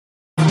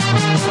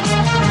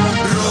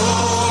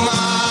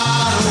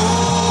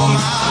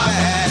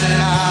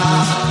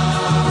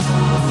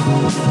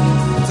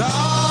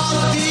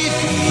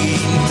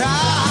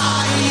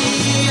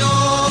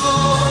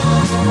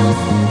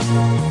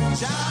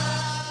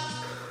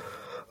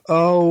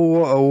Oh,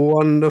 what a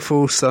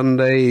wonderful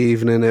Sunday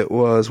evening it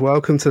was.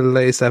 Welcome to the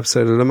latest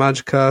episode of the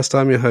Magicast.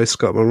 I'm your host,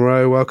 Scott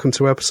Monroe. Welcome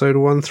to episode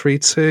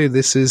 132.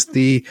 This is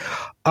the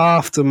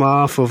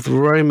aftermath of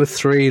Roma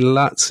 3,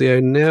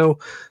 Lazio 0,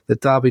 the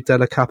Derby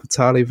della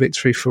Capitale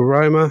victory for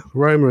Roma.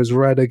 Roma is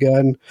red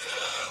again.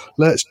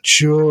 Let's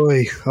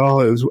joy. Oh,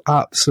 it was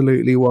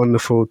absolutely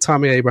wonderful.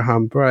 Tammy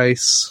Abraham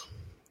brace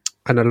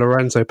and a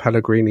Lorenzo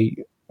Pellegrini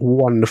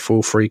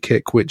wonderful free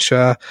kick, which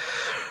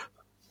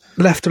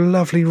left a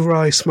lovely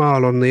wry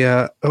smile on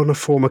a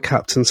former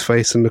captain's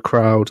face in the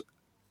crowd.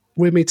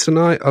 With me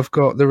tonight, I've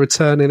got the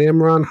returning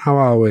Imran. How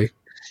are we?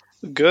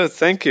 Good,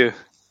 thank you.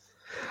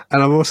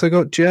 And I've also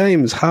got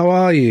James. How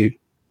are you?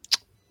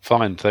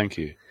 Fine, thank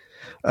you.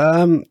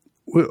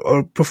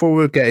 Before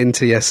we get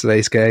into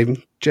yesterday's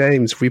game,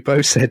 James, we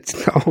both said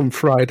on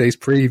Friday's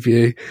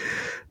preview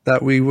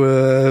that we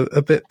were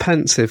a bit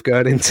pensive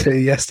going into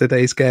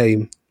yesterday's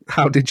game.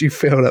 How did you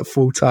feel at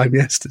full time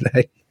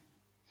yesterday?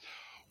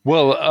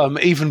 Well,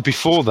 even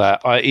before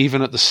that,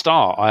 even at the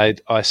start,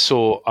 I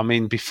saw. I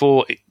mean,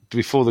 before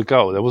the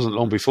goal, there wasn't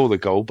long before the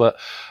goal, but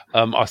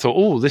I thought,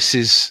 oh, this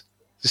is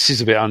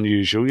a bit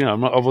unusual. You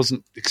know, I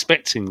wasn't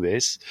expecting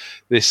this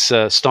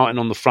starting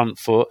on the front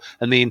foot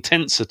and the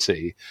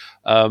intensity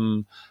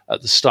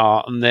at the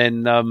start, and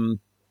then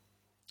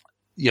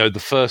the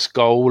first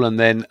goal,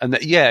 and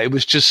it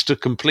was just a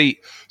complete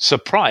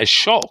surprise,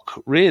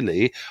 shock,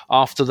 really,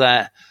 after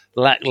that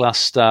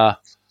lackluster.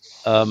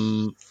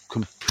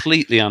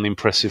 Completely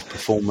unimpressive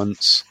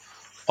performance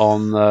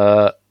on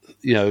the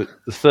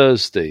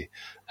Thursday.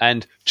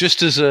 And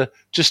just as a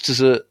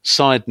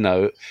side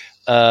note,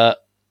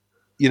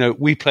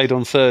 we played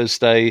on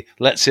Thursday.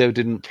 Lazio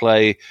didn't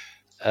play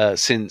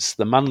since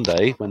the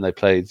Monday when they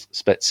played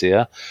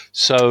Spezia.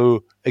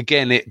 So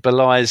again, it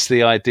belies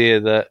the idea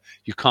that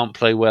you can't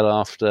play well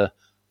after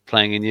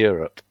playing in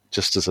Europe.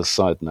 Just as a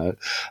side note,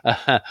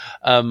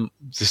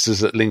 just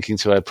as linking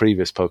to our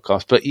previous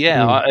podcast. But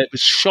it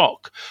was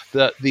shock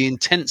that the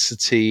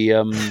intensity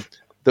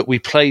that we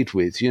played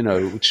with,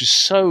 which is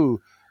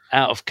so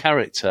out of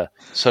character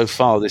so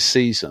far this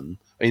season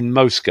in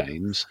most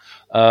games,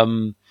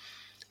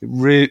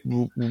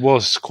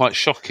 was quite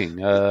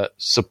shocking.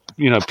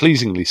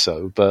 Pleasingly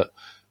so, but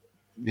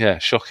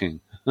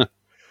shocking.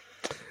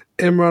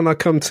 Imran, I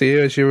come to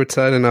you as you're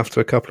returning after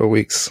a couple of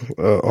weeks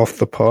off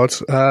the pod.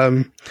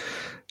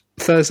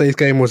 Thursday's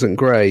game wasn't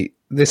great.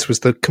 This was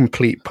the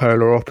complete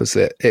polar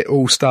opposite. It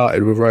all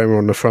started with Roma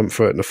on the front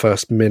foot in the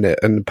first minute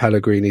and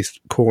Pellegrini's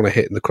corner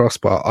hitting the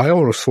crossbar. I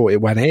almost thought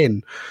it went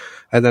in,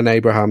 and then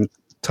Abraham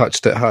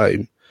touched it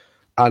home.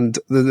 And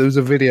there was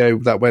a video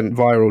that went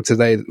viral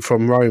today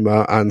from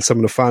Roma, and some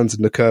of the fans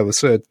in the Curva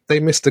said they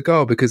missed the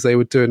goal because they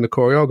were doing the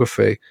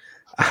choreography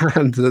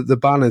and the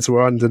banners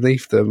were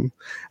underneath them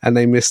and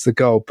they missed the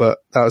goal.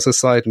 But that was a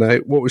side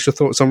note. What was your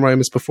thoughts on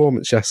Roma's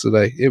performance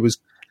yesterday? It was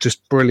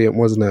just brilliant,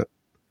 wasn't it?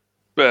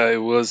 Yeah, it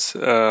was.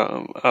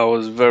 I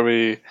was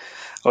very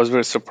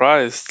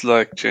surprised,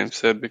 like James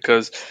said,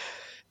 because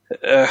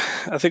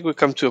I think we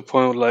come to a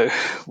point where, like,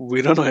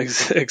 we don't know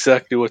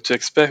exactly what to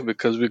expect,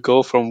 because we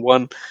go from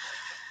one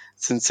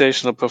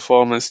sensational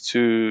performance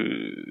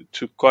to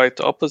quite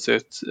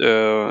opposite,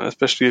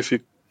 especially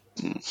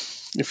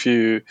if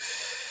you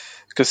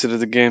consider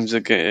the games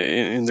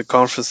in the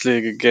Conference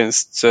League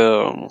against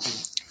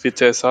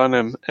Vitesse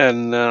Arnhem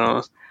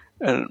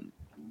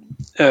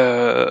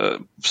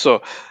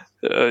so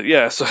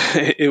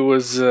it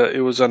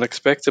was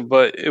unexpected,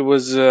 but it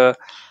was a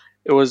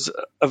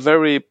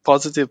very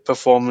positive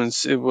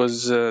performance. It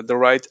was the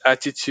right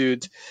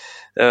attitude,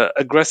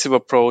 aggressive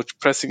approach,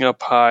 pressing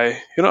up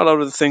high. A lot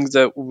of the things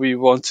that we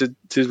wanted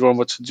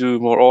Roma to do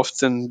more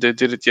often, they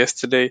did it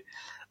yesterday.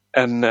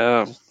 And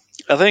I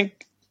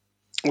think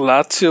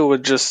Lazio were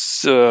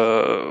just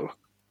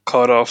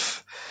caught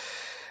off,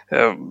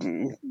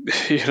 and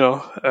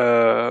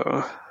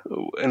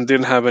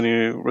didn't have any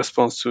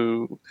response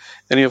to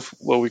any of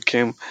what we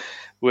came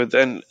with.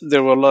 And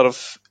there were a lot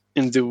of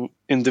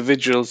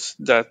individuals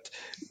that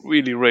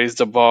really raised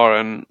the bar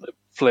and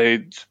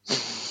played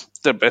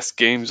their best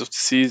games of the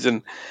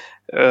season.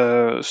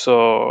 The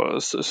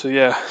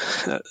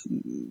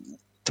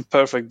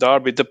perfect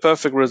derby, the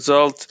perfect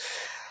result,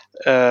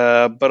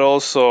 but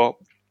also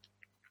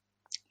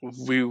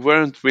we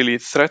weren't really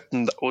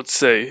threatened, I would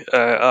say.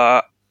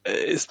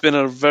 It's been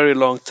a very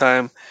long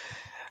time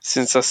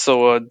since I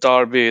saw a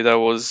derby that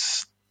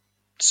was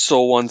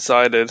so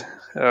one-sided.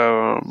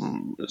 I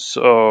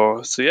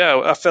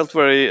felt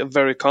very,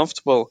 very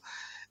comfortable,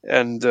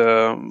 and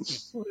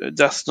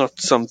that's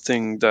not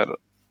something that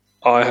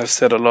I have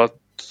said a lot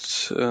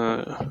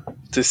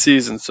this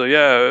season. So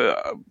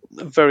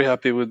I'm very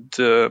happy with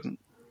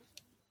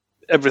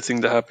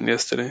everything that happened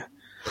yesterday.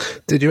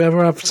 Did you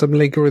ever have some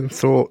lingering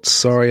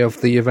thoughts,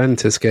 of the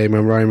Juventus game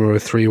when Roma were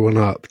 3-1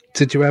 up?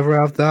 Did you ever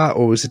have that,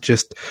 or was it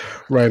just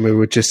Roma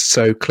were just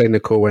so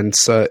clinical and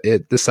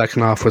the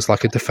second half was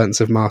like a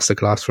defensive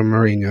masterclass from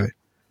Mourinho?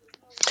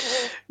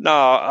 No,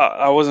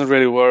 I wasn't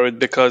really worried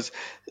because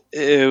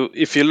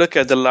if you look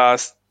at the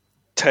last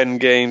 10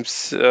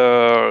 games,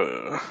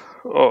 or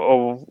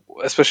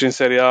especially in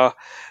Serie A,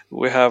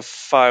 we have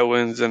 5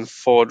 wins and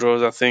 4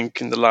 draws, I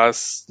think, in the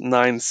last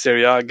 9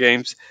 Serie A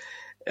games.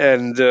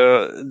 And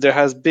there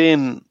has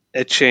been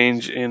a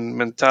change in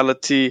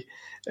mentality,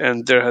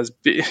 and there has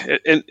been,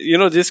 and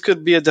this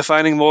could be a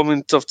defining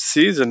moment of the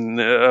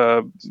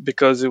season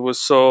because it was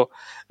so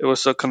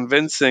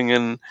convincing.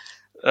 And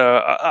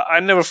I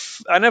never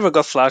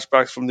got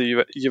flashbacks from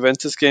the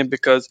Juventus game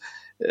because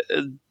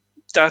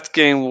that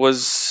game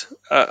was,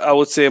 I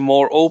would say,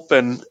 more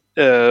open,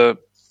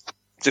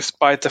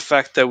 despite the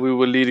fact that we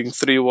were leading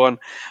 3-1.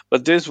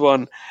 But this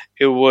one,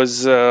 it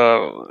was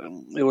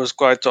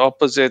quite the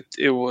opposite.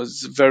 It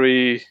was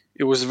very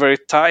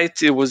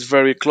tight. It was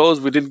very close.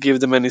 We didn't give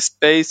them any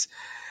space.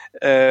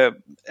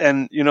 And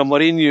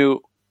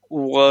Mourinho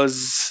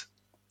was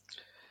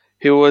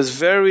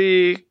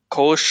very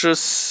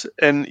cautious,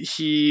 and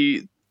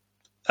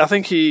I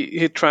think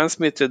he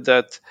transmitted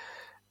that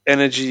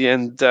energy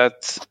and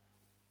that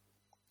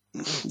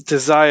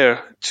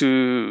desire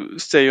to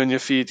stay on your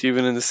feet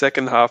even in the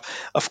second half.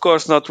 Of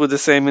course, not with the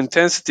same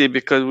intensity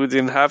because we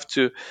didn't have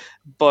to,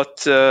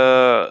 but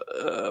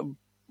at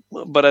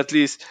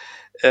least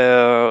be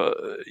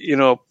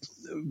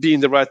in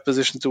the right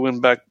position to win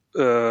back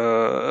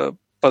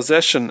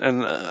possession,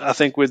 and I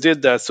think we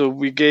did that. So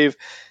we gave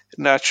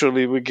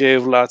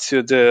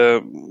Lazio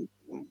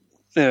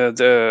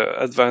the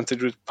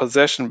advantage with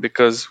possession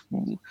because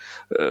we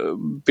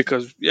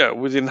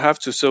didn't have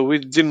to. So we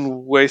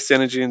didn't waste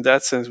energy in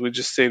that sense. We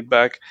just stayed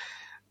back,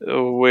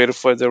 waited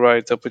for the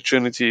right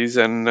opportunities,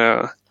 and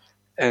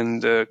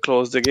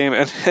closed the game.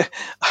 And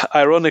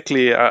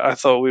ironically, I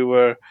thought we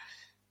were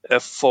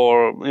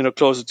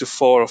closer to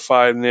 4 or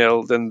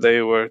 5-0 than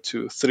they were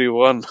to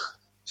 3-1.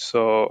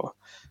 So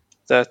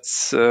that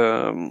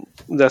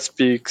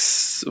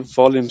speaks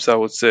volumes, I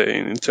would say,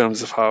 in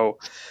terms of how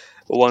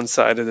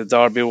one-sided the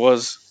derby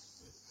was.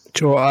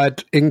 Sure, I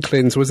had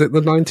inklings. Was it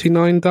the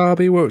 99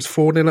 derby where it was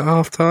 4-0 at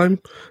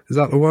half-time? Is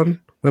that the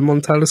one when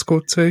Montella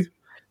scored 2?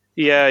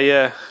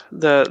 Yeah.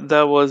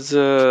 That was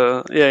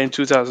in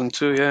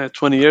 2002.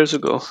 20 years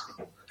ago.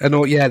 And there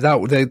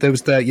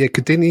was that. Yeah,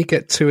 didn't he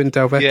get 2 in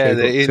Del Vecchio?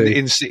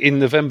 Yeah, in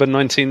November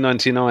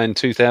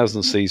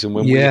 1999-2000 season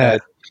when we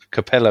had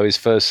Capello his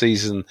first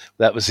season.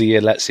 That was the year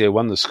Lazio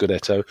won the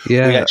Scudetto.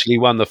 Yeah. We actually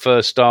won the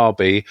first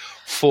derby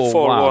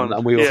 4-1,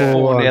 and we were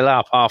 4-0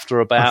 up after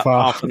about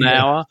half an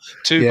hour.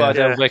 2 by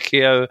Del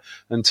Vecchio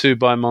and 2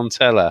 by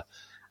Montella.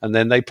 And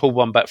then they pulled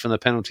one back from the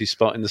penalty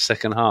spot in the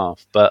second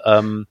half. But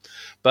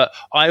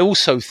I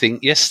also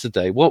think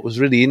yesterday what was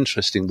really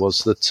interesting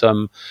was that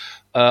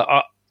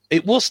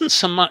it wasn't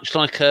so much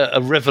like a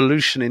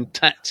revolution in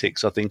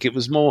tactics. I think it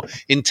was more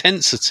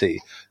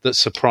intensity that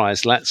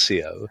surprised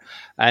Lazio.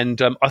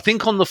 And I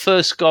think on the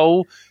first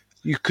goal,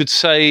 you could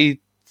say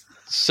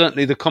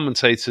certainly the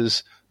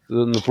commentators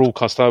and the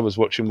broadcast I was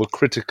watching were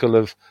critical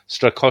of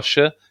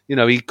Strakosha.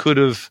 He could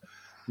have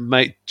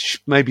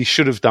maybe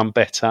should have done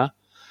better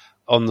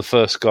on the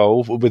first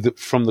goal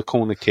from the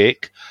corner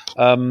kick.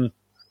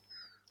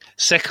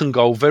 Second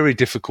goal, very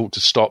difficult to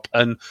stop,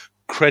 and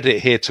credit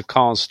here to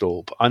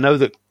Karsdorp. I know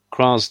that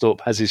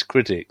Karsdorp has his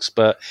critics,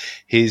 but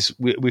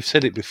we've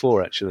said it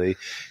before actually,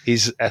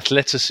 his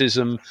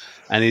athleticism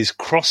and his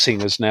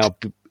crossing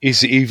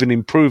is even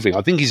improving.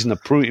 I think he's an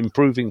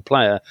improving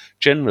player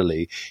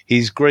generally.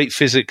 He's great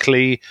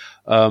physically.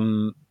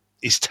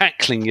 His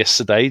tackling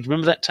yesterday,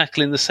 remember that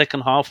tackle in the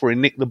second half where he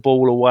nicked the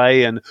ball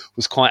away and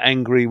was quite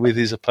angry with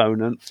his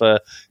opponent for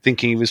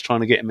thinking he was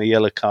trying to get him a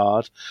yellow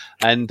card?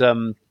 And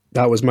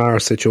that was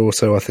Maricic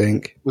also, I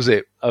think. Was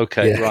it?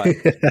 Okay, yeah. Right.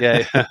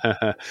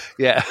 Yeah.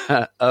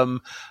 Yeah.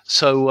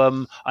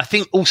 So I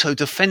think also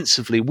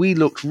defensively, we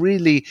looked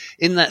really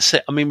in that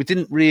set. I mean, we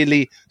didn't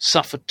really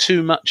suffer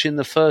too much in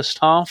the first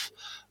half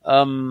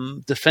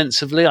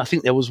defensively. I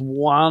think there was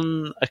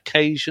one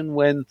occasion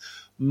when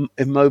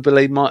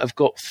Immobile might have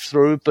got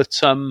through,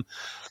 but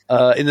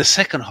in the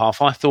second half,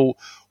 I thought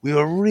we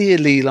were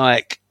really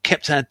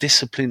kept our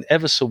discipline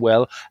ever so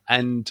well,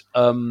 and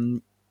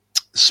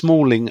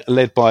Smalling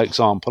led by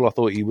example. I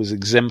thought he was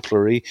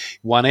exemplary,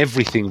 won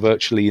everything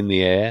virtually in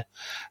the air,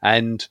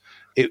 and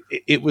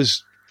it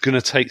was going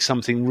to take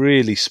something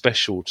really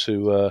special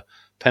to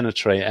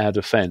penetrate our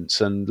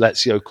defence, and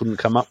Lazio couldn't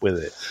come up with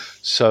it.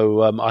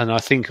 So, and I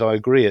think I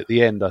agree at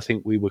the end. I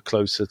think we were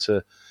closer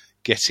to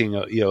getting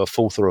a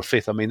fourth or a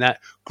fifth. I mean,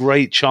 that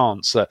great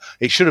chance that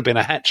it should have been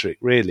a hat-trick,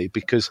 really,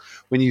 because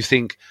when you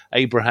think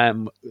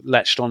Abraham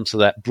latched onto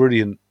that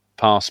brilliant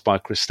pass by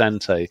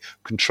Cristante,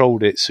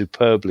 controlled it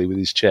superbly with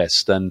his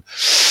chest, and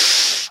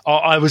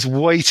I was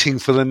waiting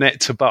for the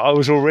net but I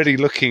was already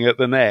looking at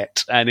the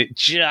net, and it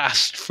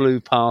just flew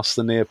past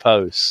the near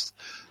post.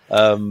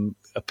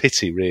 a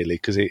pity, really,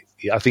 because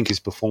I think his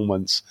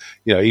performance,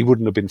 he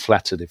wouldn't have been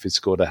flattered if he'd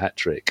scored a hat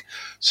trick.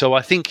 So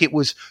I think it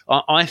was.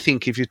 I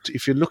think if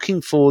you're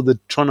looking for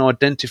trying to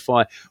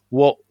identify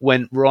what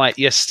went right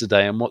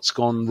yesterday and what's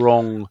gone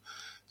wrong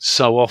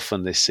so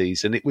often this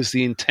season, it was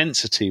the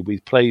intensity we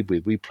played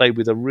with. We played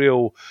with a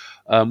real.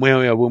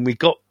 When we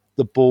got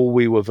the ball,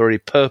 we were very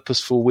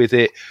purposeful with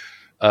it,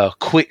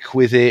 quick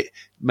with it,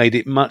 made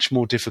it much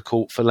more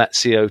difficult for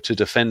Lazio to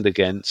defend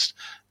against,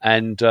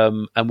 and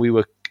we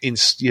were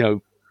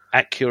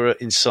accurate,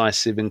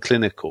 incisive, and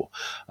clinical.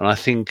 And I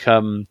think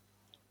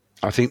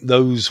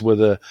those were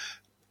the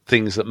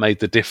things that made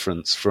the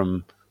difference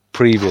from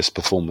previous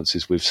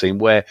performances we've seen,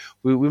 where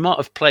we might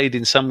have played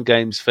in some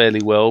games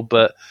fairly well,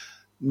 but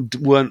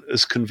weren't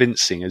as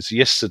convincing as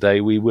yesterday.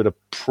 We would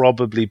have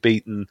probably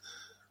beaten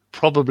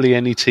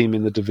any team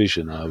in the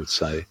division, I would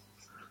say.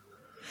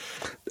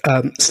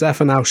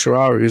 Stefan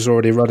Al-Shaarawy was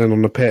already running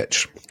on the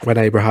pitch when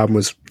Abraham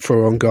was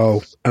through on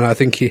goal, and I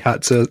think he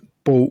had to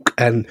balk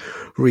and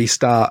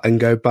restart and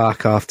go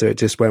back after it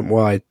just went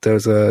wide. There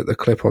was a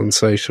clip on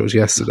socials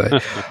yesterday.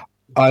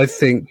 I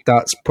think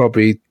that's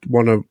probably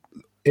one of,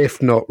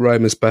 if not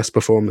Roma's best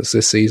performance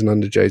this season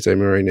under Jose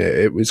Mourinho.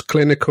 It was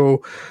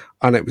clinical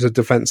and it was a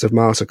defensive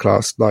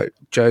masterclass. Like,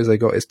 Jose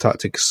got his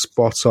tactics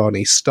spot on.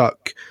 He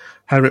stuck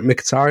Henrik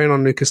Mkhitaryan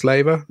on Lucas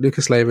Leiva.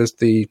 Lucas Leiva is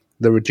the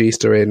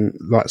regista in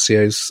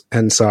Lazio's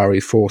Ensari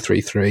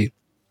 4-3-3.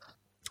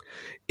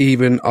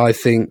 Even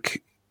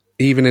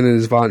in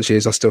his advanced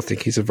years, I still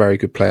think he's a very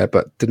good player,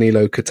 but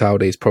Danilo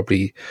Cataldi is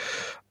probably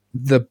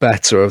the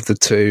better of the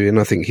two, and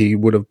I think he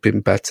would have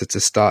been better to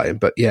start him.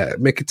 But yeah,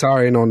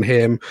 Mkhitaryan on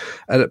him,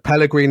 and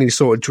Pellegrini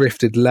sort of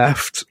drifted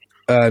left,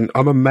 and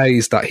I'm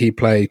amazed that he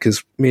played,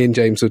 because me and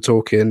James were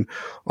talking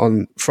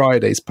on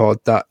Friday's pod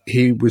that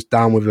he was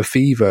down with a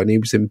fever and he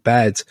was in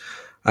bed,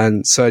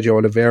 and Sergio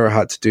Oliveira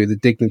had to do the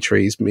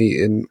dignitaries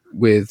meeting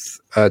with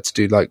to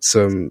do like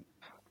some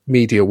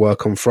media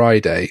work on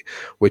Friday,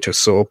 which I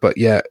saw. But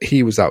yeah,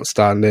 he was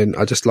outstanding.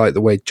 I just like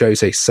the way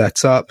Jose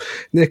set up.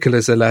 Nikola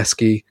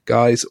Zalewski,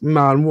 guys,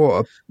 man,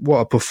 what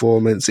a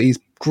performance. He's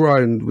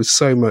grown with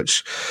so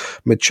much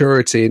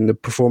maturity in the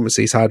performance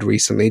he's had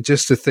recently.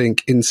 Just to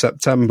think, in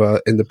September,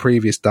 in the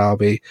previous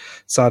derby,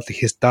 sadly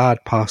his dad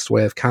passed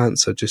away of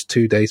cancer just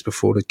 2 days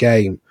before the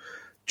game.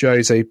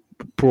 Jose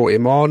brought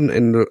him on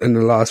in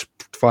the last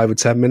 5 or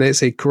 10 minutes.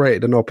 He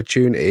created an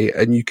opportunity,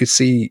 and you could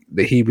see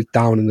that he was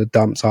down in the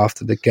dumps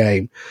after the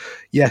game.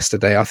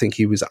 Yesterday, I think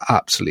he was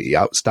absolutely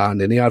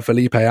outstanding. He had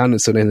Felipe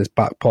Anderson in his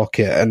back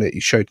pocket, and he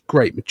showed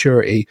great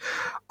maturity.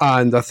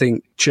 And I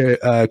think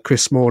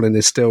Chris Smalling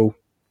is still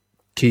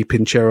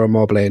keeping Ciro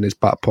Immobile in his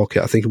back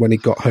pocket. I think when he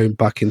got home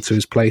back into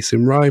his place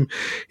in Rome,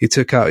 he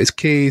took out his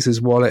keys,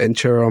 his wallet, and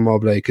Ciro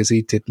Immobile, because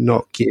he did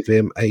not give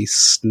him a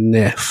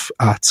sniff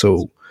at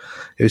all.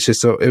 It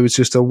was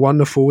just a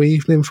wonderful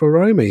evening for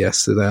Roma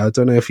yesterday. I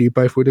don't know if you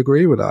both would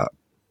agree with that.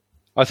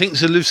 I think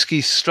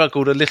Zalewski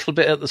struggled a little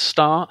bit at the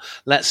start.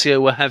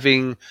 Lazio were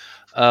having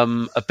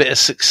a bit of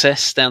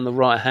success down the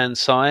right-hand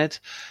side.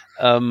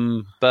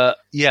 But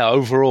yeah,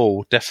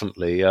 overall,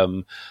 definitely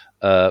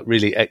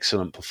really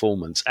excellent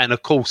performance. And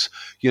of course,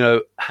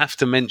 have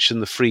to mention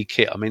the free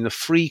kick. I mean, the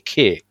free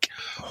kick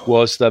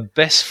was the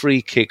best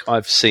free kick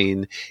I've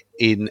seen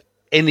in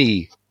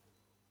any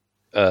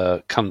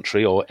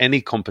country or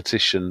any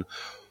competition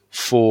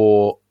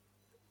for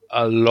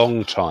a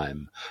long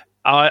time.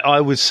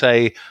 I would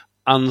say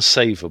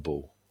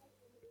unsavable.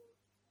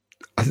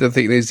 I don't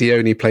think there's the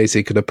only place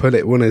he could have put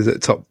it. One is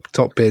at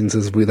top bins,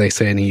 as they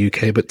say in the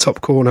UK, but top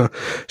corner,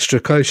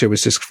 Strakosha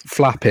was just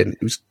flapping.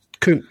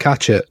 Couldn't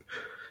catch it.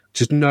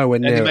 Just nowhere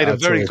near it. And he made a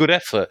very good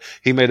effort.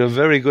 He made a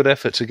very good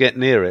effort to get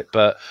near it,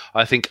 but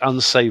I think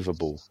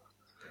unsavable.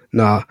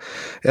 Nah.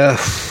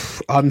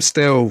 I'm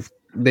still...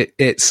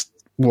 It's...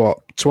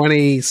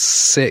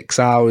 26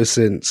 hours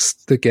since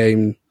the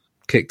game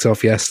kicked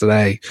off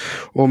yesterday,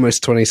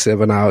 almost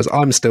 27 hours.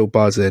 I'm still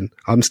buzzing.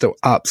 I'm still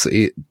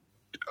absolutely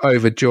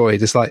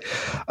overjoyed. It's like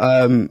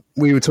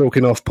we were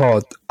talking off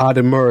pod.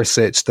 Adam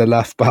Murasic, the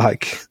left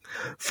back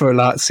for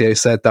Lazio,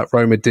 said that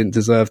Roma didn't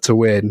deserve to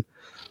win.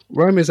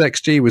 Roma's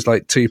XG was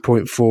like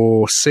 2.46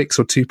 or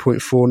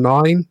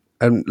 2.49,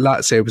 and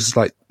Lazio was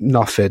like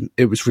nothing.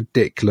 It was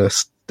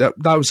ridiculous. That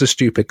was a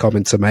stupid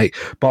comment to make.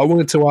 But I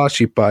wanted to ask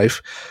you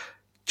both,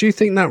 do you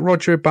think that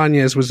Roger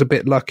Ibanez was a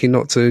bit lucky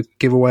not to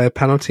give away a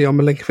penalty on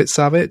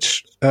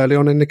Milinkovic-Savic early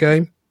on in the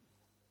game?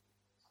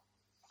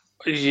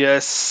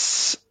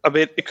 Yes. I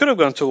mean, it could have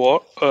gone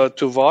to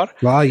VAR.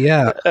 Well,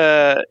 yeah.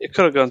 It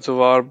could have gone to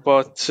VAR,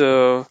 but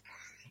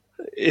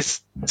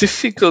it's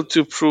difficult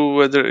to prove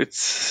whether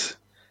it's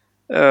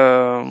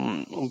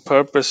on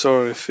purpose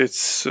or if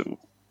it's,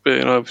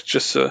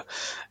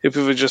 if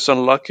we were just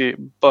unlucky.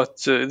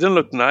 But it didn't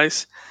look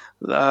nice.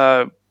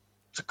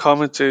 The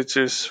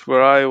commentators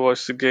where I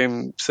watched the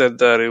game said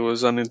that it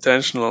was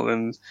unintentional,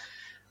 and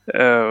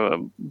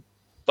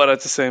but at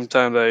the same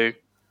time they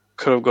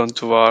could have gone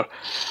to VAR.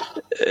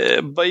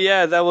 But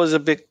yeah, that was a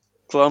bit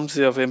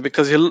clumsy of him,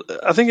 because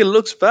I think he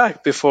looks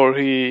back before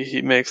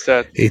he makes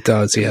that he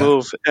does, yeah.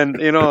 move, and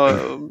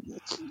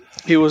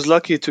he was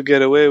lucky to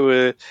get away with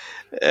it.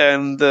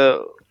 And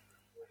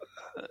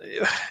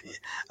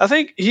I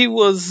think he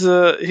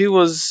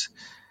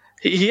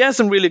has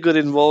some really good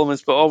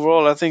involvements, but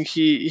overall, I think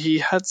he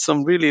had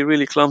some really,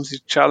 really clumsy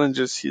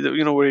challenges.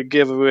 Where he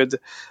gave away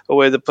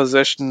the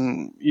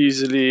possession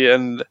easily,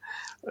 and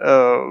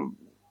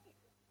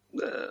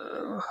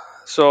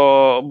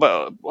so.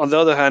 But on the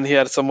other hand, he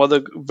had some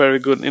other very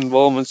good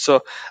involvements.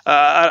 So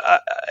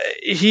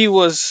he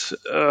was,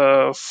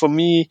 for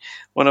me,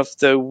 one of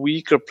the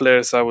weaker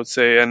players, I would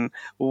say, and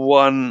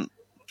one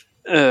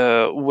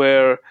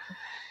where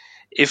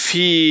if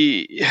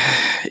he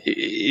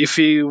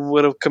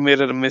would have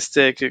committed a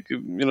mistake,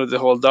 the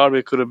whole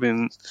derby could have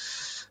been,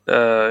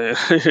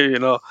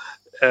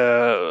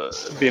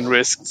 been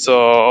risked.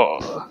 So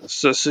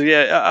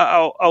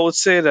yeah, I would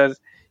say that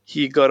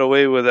he got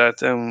away with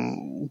that.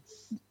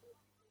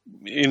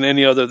 In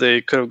any other day,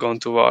 it could have gone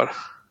to VAR.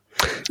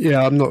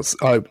 Yeah,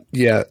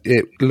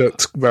 it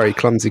looked very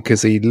clumsy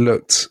because he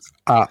looked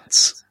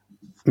at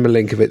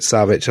Milinkovic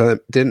Savic.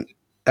 Didn't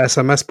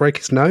SMS break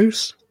his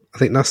nose? I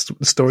think that's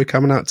the story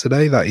coming out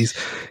today, that he's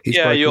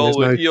yeah, you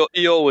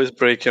always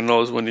break your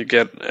nose when you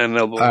get an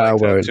elbow like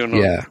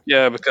that,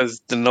 Yeah,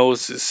 because the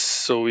nose is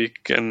so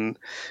weak, and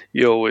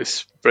you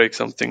always break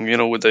something,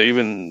 with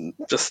even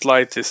the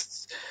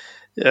slightest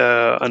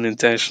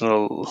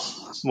unintentional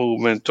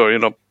movement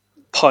or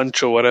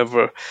punch or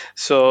whatever.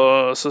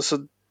 So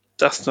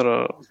that's not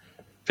a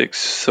big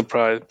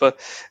surprise, but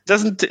it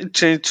doesn't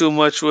change too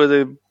much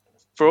whether they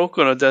broke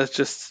or not. That's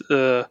just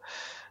the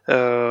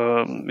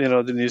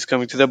news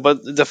coming to that.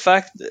 But the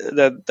fact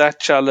that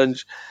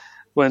challenge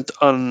went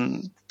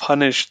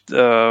unpunished, he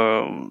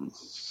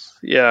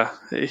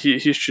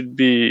should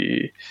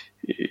be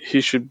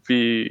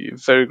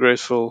very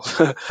grateful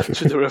to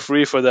the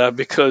referee for that,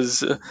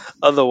 because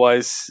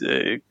otherwise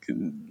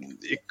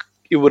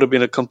it would have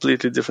been a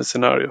completely different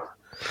scenario.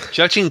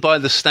 Judging by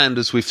the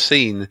standards we've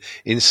seen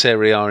in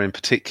Serie A in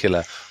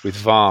particular, with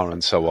VAR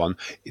and so on,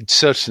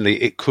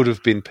 it could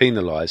have been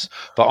penalised.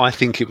 But I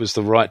think it was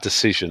the right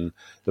decision.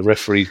 The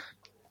referee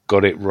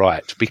got it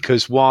right,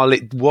 because while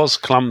it was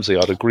clumsy,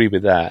 I'd agree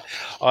with that.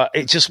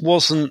 It just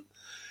wasn't.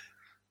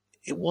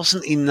 It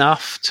wasn't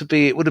enough to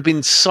be. It would have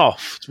been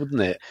soft,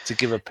 wouldn't it, to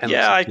give a penalty?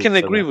 Yeah, I can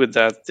agree with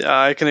that.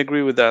 I can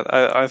agree with that.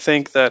 I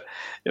think that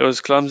it was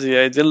clumsy.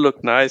 It didn't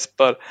look nice,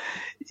 but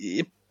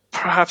it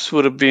perhaps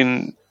would have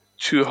been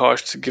too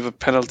harsh to give a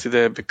penalty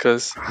there,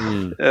 because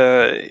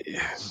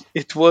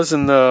it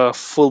wasn't a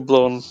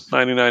full-blown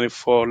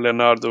 1994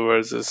 Leonardo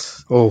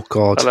versus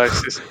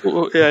Alexis.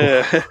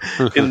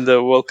 In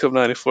the World Cup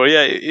 '94.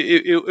 Yeah,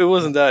 it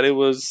wasn't that. It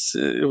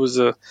was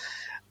a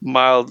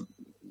mild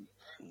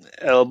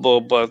elbow,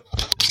 but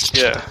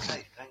yeah.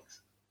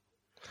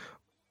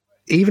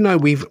 Even though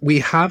we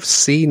have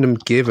seen them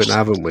given,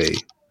 haven't we?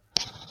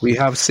 We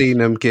have seen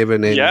them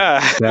given in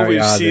Serie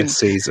A this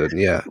season.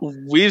 Yeah,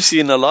 we've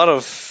seen a lot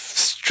of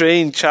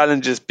strange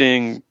challenges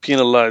being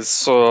penalised.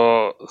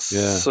 So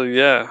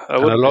yeah,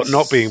 and a lot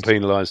not being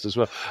penalised as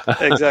well.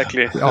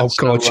 Exactly. God,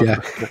 yeah.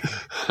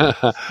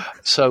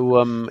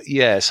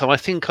 So I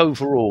think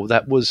overall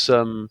that was.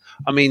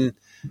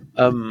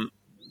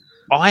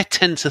 I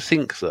tend to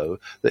think, though,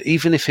 that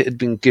even if it had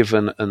been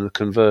given and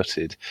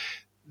converted,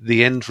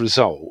 the end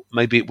result,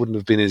 maybe it wouldn't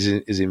have been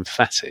as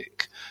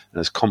emphatic and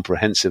as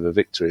comprehensive a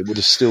victory. It would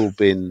have still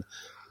been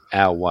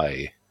our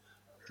way,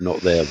 not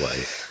their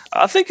way.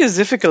 I think it's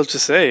difficult to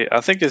say.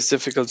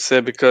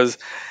 Because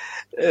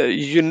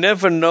you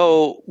never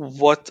know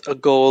what a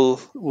goal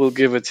will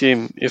give a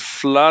team.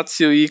 If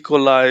Lazio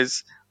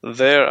equalize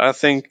there, I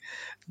think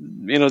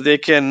they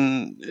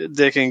can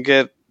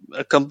get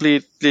a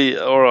completely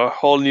or a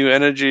whole new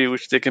energy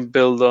which they can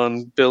build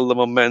the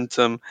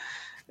momentum.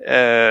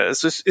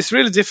 So it's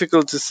really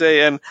difficult to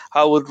say. And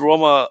how would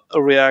Roma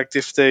react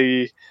if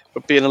they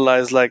were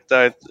penalized like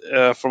that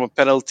from a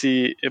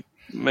penalty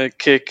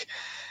kick,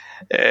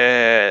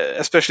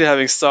 especially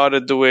having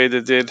started the way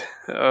they did?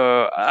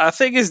 I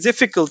think it's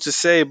difficult to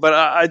say, but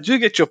I do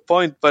get your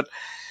point. But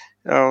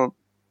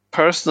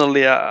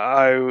personally,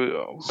 I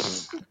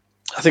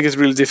think it's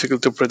really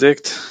difficult to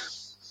predict.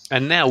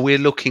 And now we're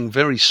looking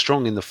very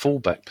strong in the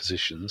fullback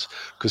positions,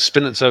 because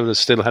Spinazzola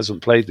still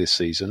hasn't played this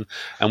season,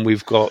 and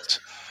we've got,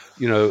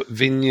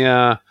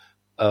 Vigna,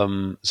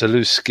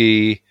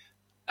 Zalewski,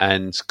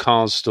 and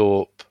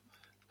Karsdorp,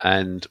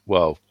 and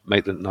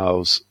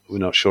Maitland-Niles we're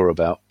not sure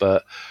about,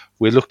 but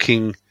we're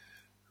looking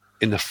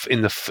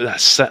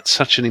that's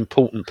such an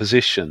important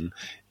position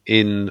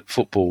in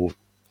football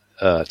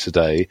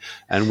today,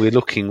 and we're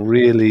looking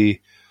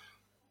really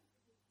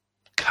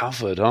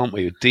covered, aren't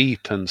we?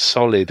 Deep and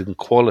solid and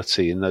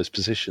quality in those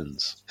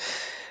positions.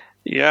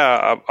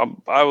 Yeah,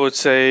 I would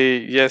say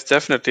yes,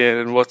 definitely.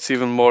 And what's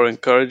even more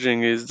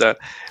encouraging is that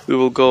we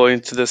will go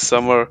into the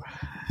summer,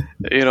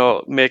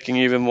 making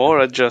even more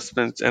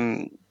adjustments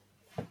and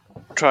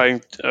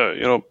trying,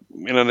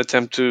 in an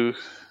attempt to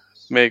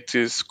make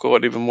this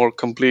squad even more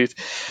complete,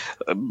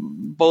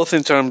 both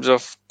in terms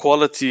of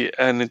quality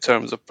and in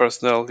terms of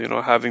personnel.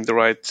 Having the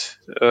right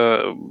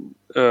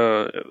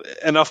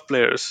enough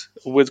players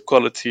with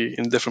quality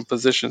in different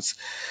positions.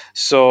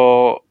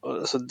 So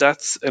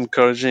that's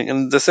encouraging.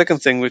 And the second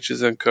thing which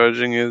is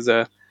encouraging is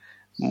that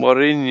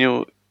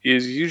Mourinho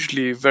is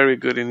usually very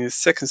good in his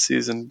second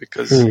season,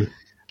 because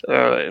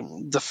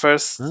the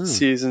first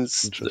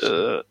seasons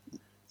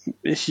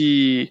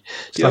he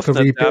it's like a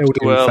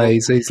rebuilding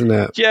phase, isn't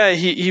it? Yeah,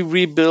 he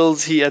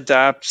rebuilds, he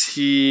adapts,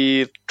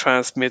 he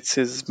transmits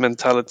his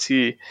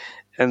mentality,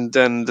 and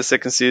then the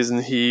second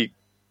season he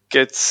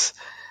gets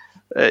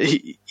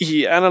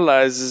he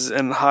analyzes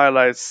and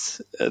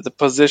highlights the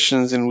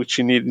positions in which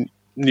you need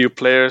new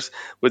players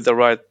with the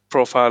right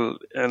profile,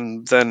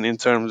 and then in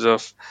terms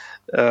of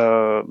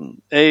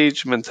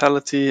age,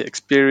 mentality,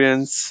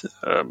 experience,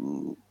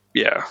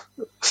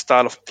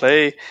 style of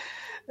play.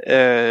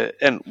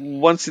 And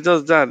once he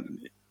does that,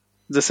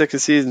 the second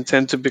season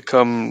tends to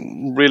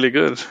become really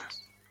good.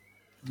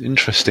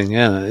 Interesting,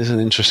 yeah. That is an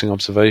interesting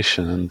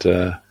observation, and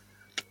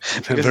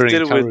very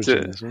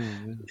encouraging as well.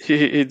 Yeah.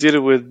 He did it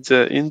with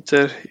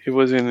Inter. It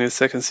was in his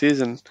second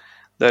season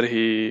that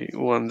he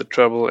won the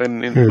treble,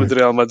 and with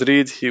Real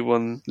Madrid, he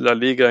won La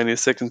Liga in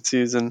his second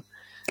season.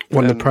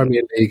 Won the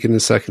Premier League in the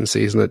second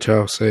season at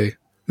Chelsea.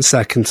 The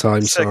second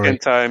time, Second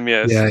time,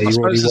 yes. Yeah, I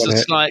suppose as a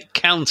slight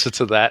counter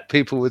to that,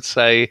 people would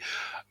say,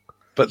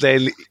 but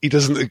then he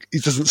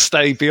doesn't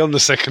stay beyond the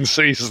second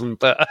season.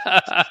 But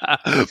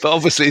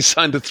obviously he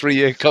signed a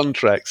 3-year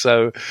contract,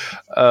 so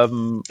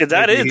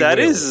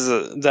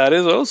that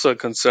is also a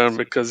concern,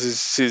 because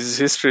his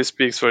history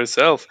speaks for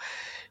itself.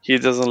 He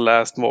doesn't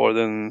last more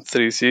than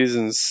 3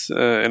 seasons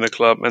in a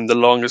club, and the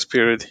longest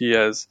period he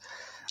has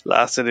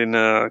lasted in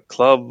a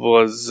club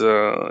was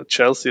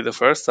Chelsea the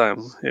first time.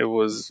 It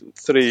was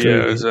 3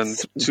 years and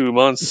 2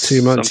 months.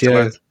 2 months,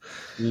 yeah.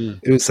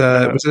 It was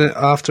wasn't it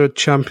after a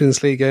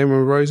Champions League game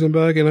with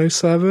Rosenborg in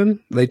 2007?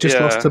 They just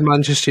lost to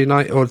Manchester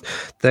United, or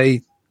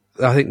I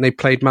think they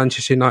played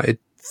Manchester United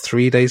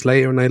 3 days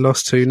later and they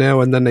lost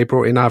 2-0, and then they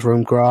brought in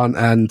Avram Grant,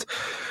 and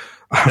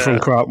Avram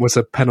Grant was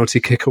a penalty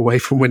kick away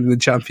from winning the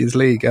Champions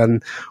League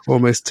and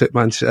almost took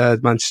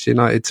Manchester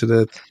United to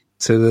the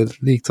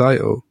league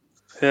title.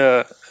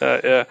 Yeah.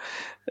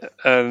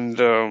 And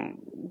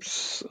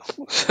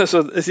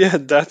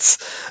that's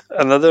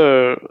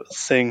another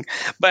thing.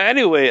 But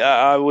anyway,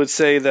 I would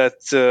say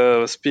that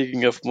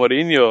speaking of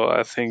Mourinho,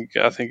 I think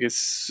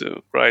it's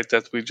right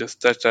that we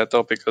just touch that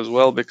topic as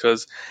well,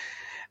 because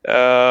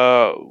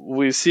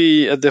we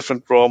see a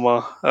different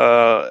Roma.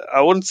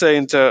 I wouldn't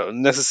say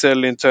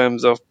necessarily in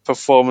terms of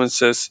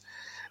performances,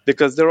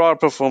 because there are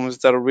performances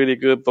that are really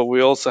good, but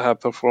we also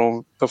have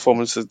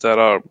performances that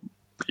are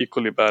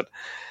equally bad.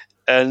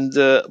 And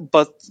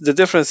but the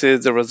difference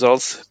is the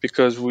results,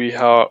 because we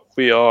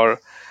are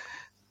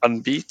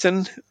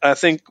unbeaten. I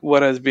think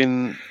what has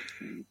been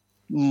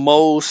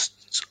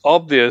most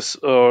obvious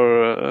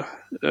or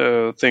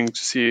thing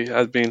to see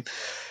has been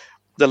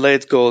the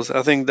late goals.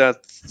 I think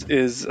that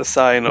is a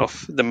sign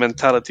of the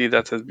mentality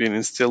that has been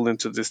instilled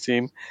into this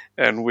team,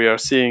 and we are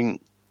seeing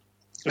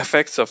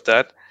effects of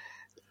that.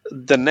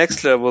 The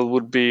next level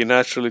would be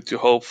naturally to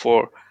hope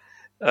for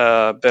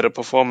better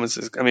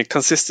performances. I mean,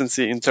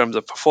 consistency in terms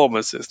of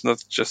performances,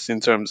 not just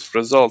in terms of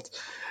results,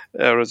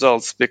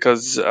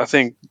 because I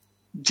think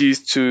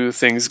these two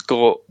things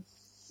go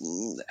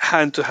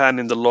hand to hand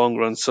in the long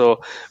run.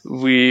 So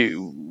we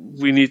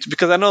need to,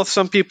 because I know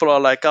some people are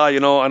like, I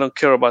don't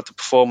care about the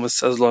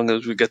performance as long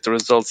as we get the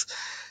results.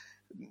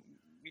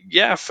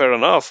 Yeah, fair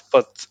enough.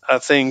 But I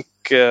think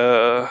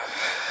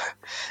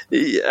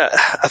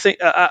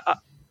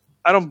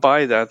I don't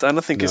buy that. I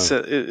don't think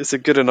it's a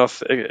good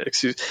enough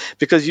excuse,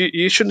 because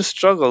you shouldn't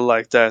struggle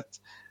like that.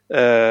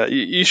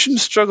 You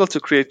shouldn't struggle to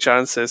create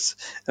chances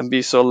and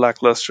be so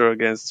lackluster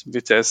against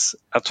Vitesse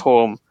at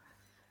home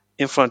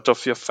in front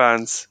of your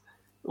fans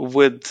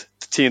with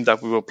the team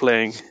that we were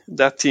playing.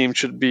 That team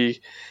should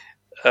be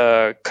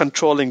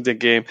controlling the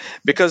game,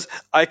 because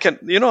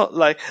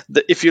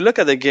if you look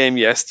at the game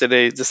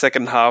yesterday, the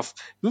second half,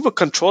 we were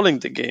controlling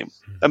the game.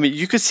 I mean,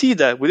 you could see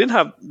that we didn't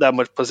have that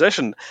much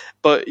possession,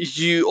 but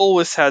you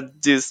always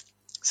had this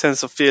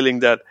sense of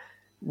feeling that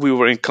we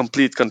were in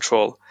complete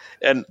control.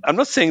 And I'm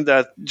not saying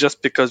that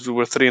just because we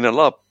were 3-0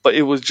 up, but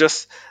it was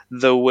just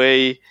the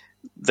way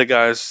the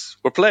guys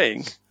were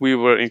playing. We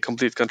were in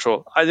complete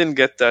control. I didn't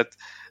get that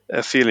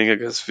feeling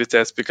against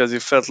Vitesse, because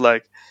it felt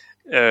like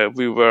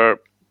we were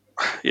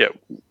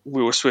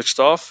switched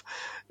off.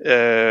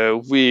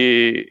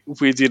 We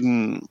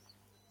didn't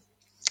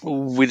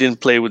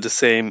play with the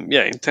same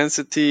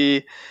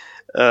intensity.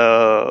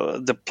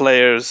 The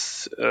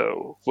players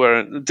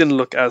didn't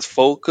look as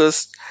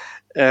focused,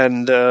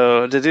 and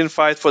they didn't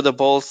fight for the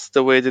balls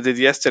the way they did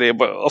yesterday.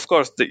 But of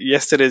course,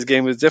 yesterday's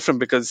game is different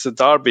because it's a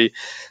derby,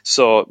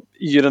 so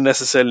you don't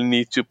necessarily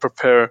need to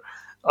prepare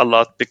a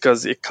lot,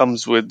 because it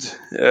comes with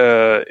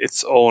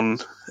its own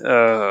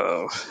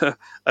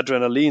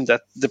adrenaline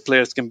that the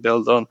players can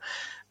build on.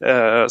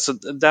 So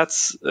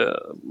that's.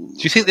 Do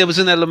you think there was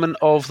an element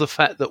of the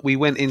fact that we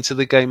went into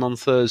the game on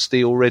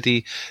Thursday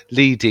already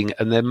leading,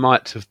 and there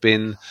might have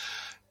been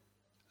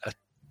a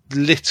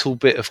little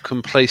bit of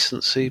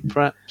complacency,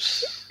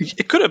 perhaps?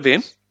 It could have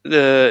been.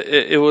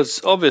 It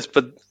was obvious,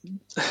 but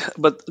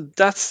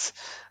that's.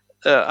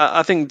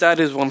 I think that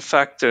is one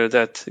factor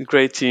that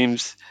great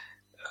teams,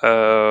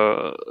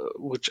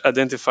 which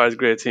identifies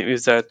great teams,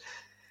 is that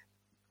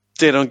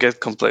they don't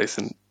get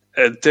complacent.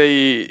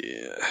 They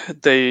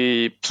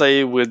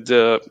play with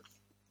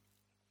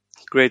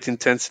great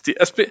intensity.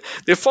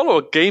 They follow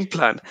a game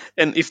plan,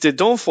 and if they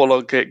don't follow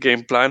a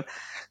game plan,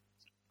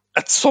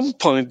 at some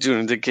point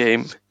during the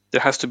game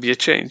there has to be a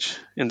change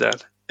in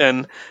that.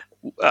 And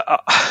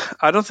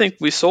I don't think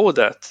we saw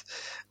that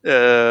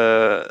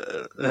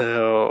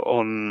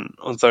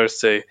on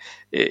Thursday.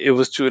 It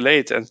was too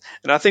late, and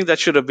I think that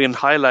should have been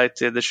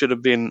highlighted. There should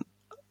have been.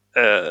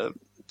 It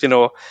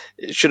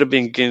should have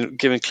been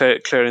given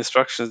clear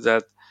instructions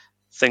that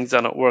things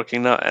are not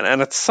working now.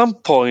 And at some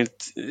point,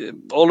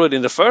 already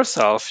in the first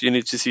half, you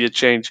need to see a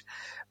change.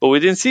 But we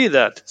didn't see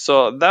that.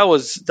 So that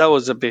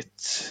was a bit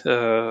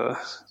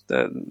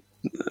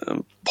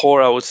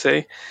poor, I would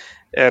say,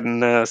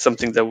 and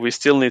something that we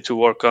still need to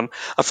work on.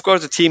 Of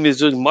course, the team is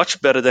doing much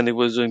better than it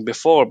was doing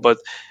before, but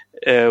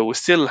we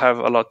still have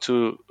a lot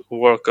to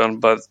work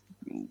on. But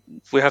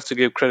we have to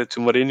give credit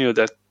to Mourinho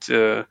that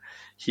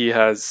he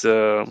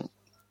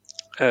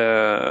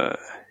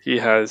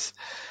has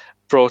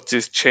brought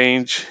this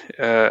change,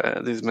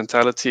 this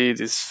mentality,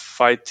 this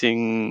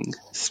fighting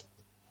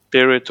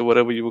spirit, or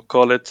whatever you would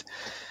call it.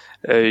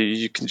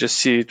 You can just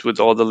see it with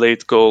all the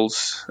late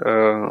goals.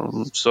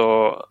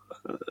 So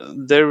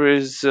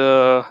there's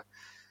a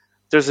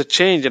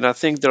change, and I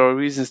think there are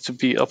reasons to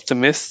be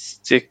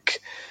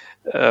optimistic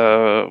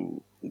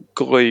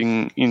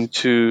going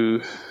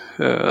into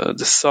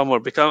the summer.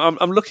 Because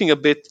I'm looking a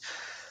bit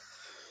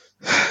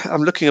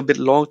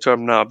long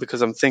term now,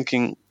 because I'm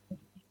thinking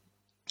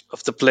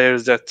of the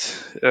players that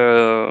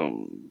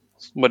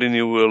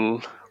Mourinho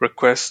will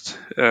request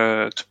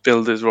to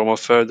build his Roma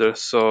further.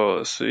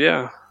 So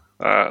yeah,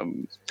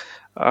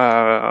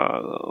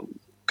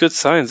 good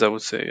signs, I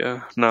would say.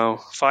 Yeah, now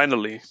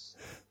finally,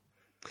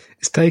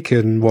 it's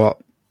taken a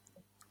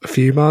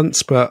few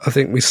months, but I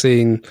think we've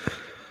seen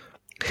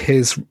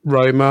his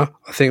Roma.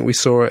 I think we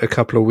saw it a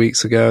couple of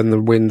weeks ago in the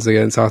wins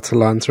against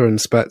Atalanta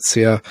and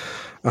Spezia,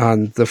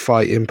 and the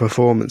fighting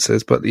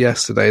performances. But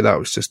yesterday, that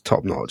was just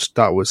top notch.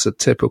 That was a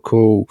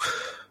typical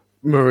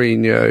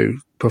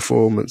Mourinho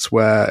performance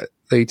where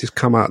they just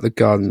come out the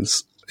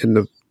guns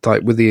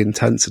with the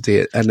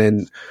intensity, and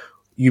then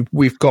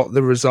we've got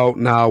the result.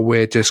 Now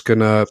we're just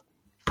gonna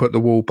put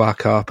the wall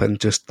back up and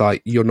just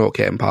you're not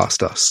getting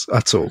past us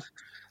at all.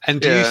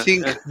 And do you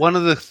think one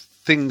of the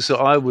things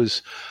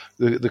that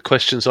the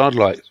questions I'd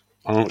like,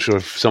 I'm not sure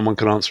if someone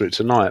can answer it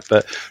tonight,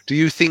 but do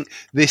you think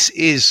this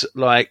is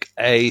like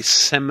a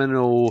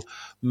seminal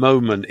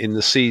moment in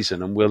the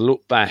season, and we'll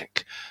look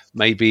back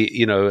maybe,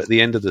 at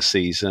the end of the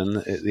season,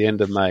 at the end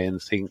of May,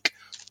 and think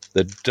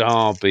the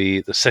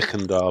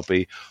second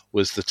derby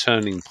was the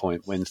turning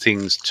point when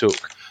things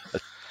took,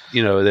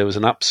 there was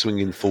an upswing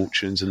in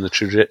fortunes and the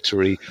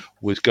trajectory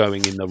was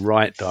going in the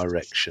right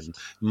direction,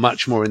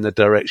 much more in the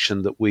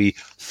direction that we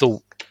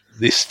thought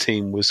this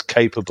team was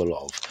capable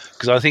of?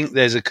 Because I think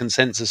there's a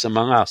consensus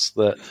among us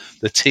that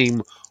the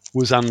team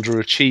was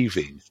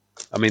underachieving.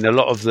 I mean, a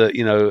lot of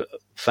the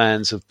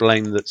fans have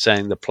blamed that,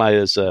 saying the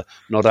players are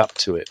not up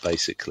to it,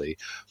 basically.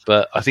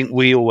 But I think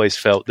we always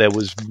felt there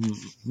was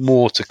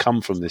more to come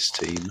from this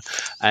team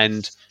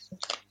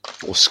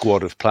or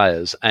squad of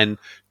players. And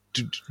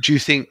do you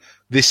think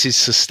this is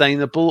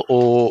sustainable,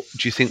 or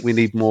do you think we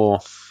need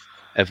more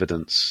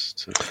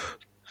evidence?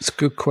 It's a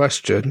good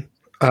question.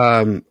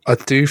 I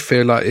do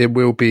feel like it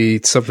will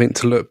be something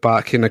to look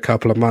back in a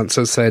couple of months.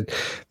 As I said,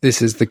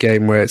 this is the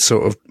game where it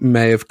sort of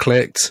may have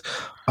clicked.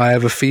 I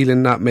have a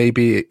feeling that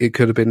maybe it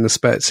could have been the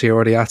Spezia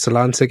or the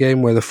Atalanta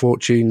game where the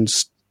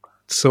fortunes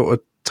sort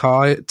of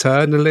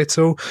turned a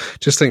little.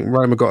 Just think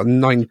Roma got a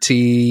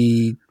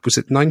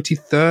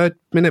 93rd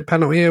minute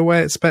penalty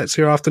away at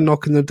Spezia after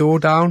knocking the door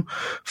down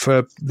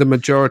for the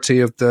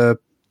majority of the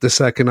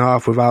second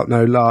half without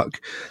no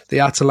luck. The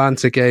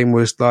Atalanta game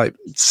was like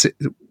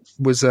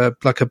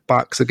a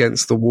backs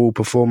against the wall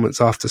performance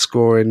after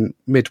scoring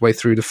midway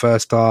through the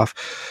first half.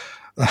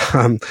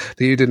 The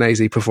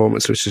Udinese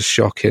performance was just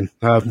shocking.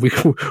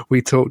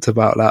 We talked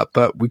about that,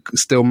 but we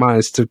still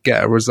managed to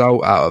get a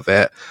result out of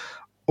it.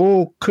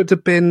 Or could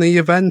have been the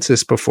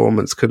Juventus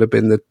performance, could have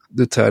been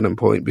the turning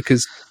point,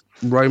 because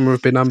Roma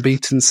have been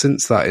unbeaten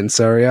since that in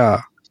Serie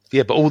A.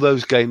 Yeah, but all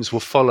those games were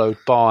followed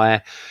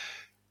by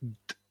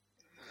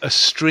a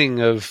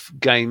string of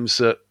games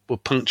that were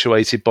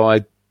punctuated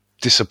by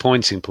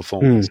disappointing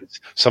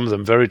performances, some of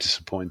them very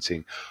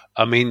disappointing.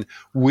 I mean,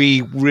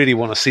 we really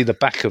want to see the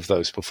back of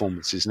those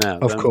performances now.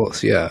 Of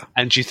course, yeah.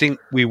 And do you think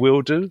we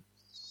will do?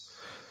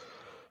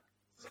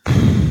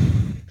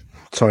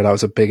 Sorry, that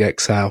was a big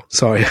exhale.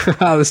 Sorry,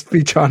 I was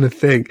trying to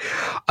think.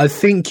 I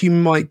think you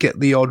might get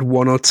the odd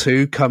one or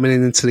two coming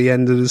into the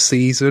end of the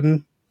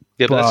season.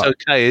 Yeah, but that's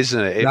okay,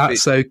 isn't it?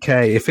 That's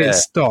okay. If it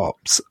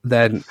stops,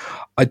 then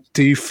I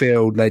do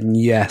feel then,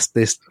 yes,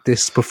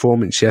 this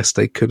performance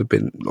yesterday could have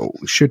been, or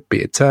should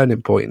be, a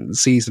turning point in the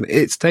season.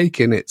 It's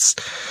taken,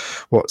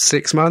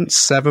 6 months,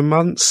 7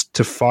 months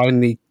to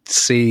finally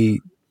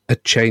see a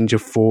change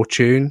of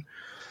fortune.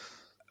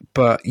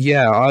 But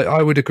yeah,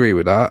 I would agree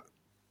with that.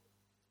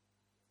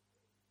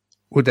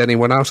 Would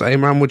anyone else?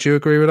 Imran, would you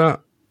agree with that?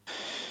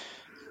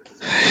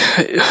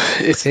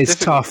 It's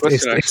tough.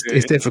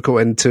 It's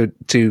difficult and to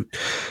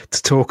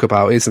talk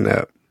about, isn't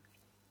it?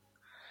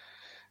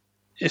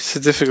 It's a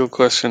difficult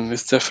question.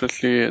 It's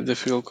definitely a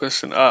difficult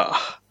question. I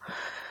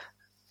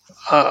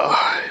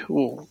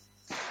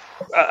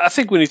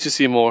think we need to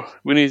see more.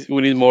 We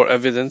need more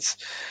evidence.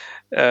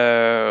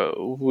 But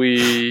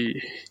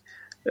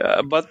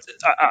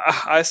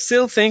I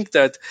still think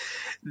that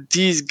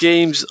these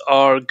games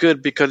are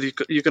good because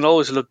you can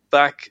always look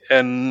back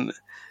and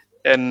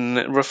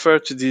refer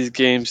to these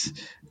games.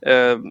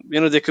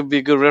 They could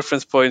be good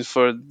reference points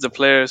for the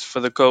players,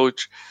 for the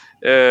coach,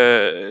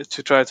 to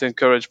try to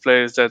encourage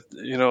players that,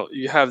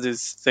 you have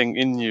this thing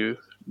in you.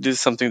 This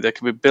is something that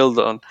can be built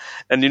on,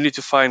 and you need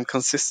to find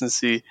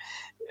consistency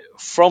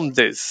from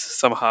this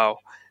somehow.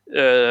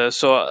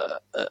 So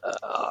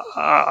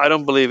I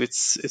don't believe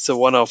it's a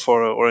one-off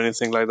or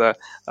anything like that.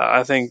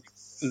 I think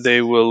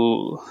they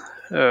will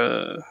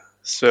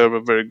serve a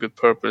very good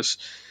purpose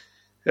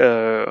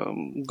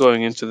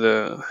going into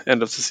the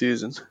end of the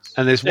season.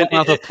 And there's one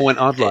other point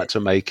I'd like to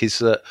make is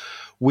that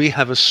we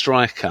have a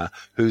striker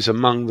who's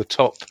among the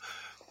top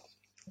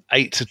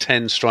 8 to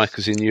 10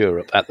 strikers in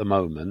Europe at the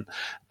moment,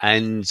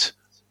 and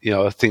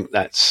I think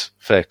that's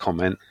fair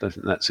comment. I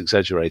think that's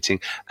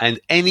exaggerating. And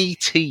any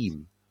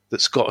team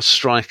that's got a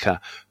striker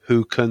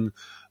who can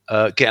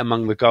get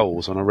among the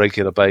goals on a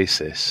regular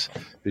basis,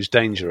 who's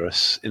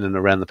dangerous in and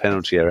around the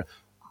penalty area,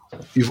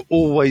 you're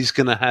always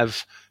going to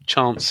have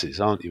chances,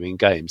 aren't you, in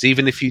games?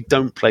 Even if you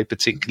don't play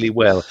particularly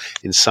well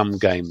in some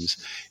games,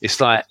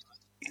 it's like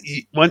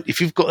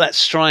if you've got that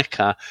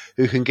striker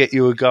who can get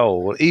you a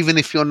goal, even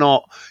if you're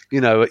not,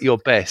 at your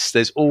best,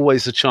 there's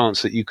always a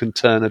chance that you can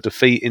turn a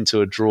defeat into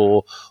a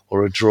draw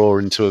or a draw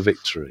into a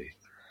victory.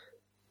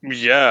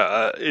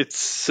 Yeah,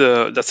 that's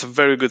a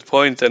very good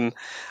point, and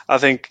I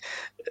think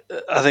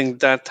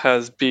that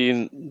has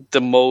been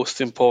the most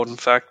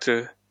important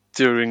factor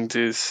during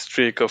this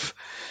streak of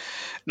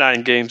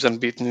 9 games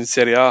unbeaten in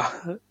Serie A.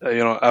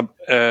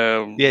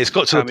 It's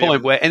got to the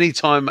point where any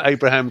time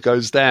Abraham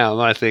goes down,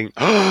 I think,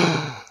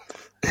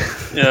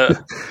 yeah,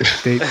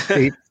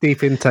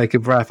 deep intake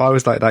of breath. I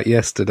was like that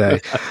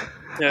yesterday.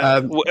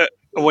 Yeah.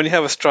 When you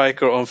have a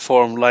striker on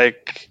form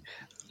like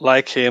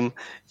him,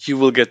 you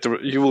will get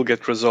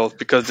results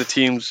because the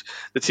team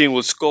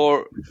will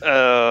score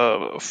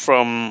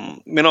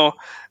from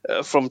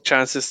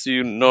chances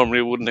you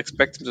normally wouldn't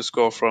expect them to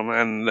score from,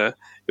 and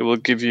it will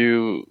give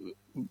you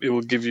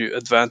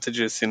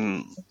advantages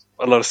in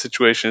a lot of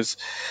situations,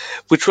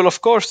 which will of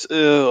course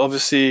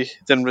obviously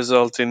then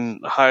result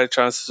in higher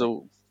chances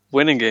of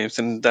winning games,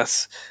 and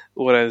that's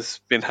what has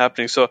been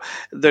happening. So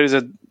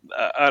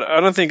I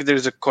don't think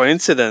there's a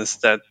coincidence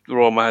that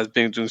Roma has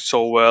been doing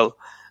so well.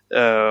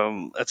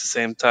 At the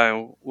same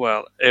time,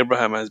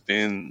 Abraham has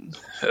been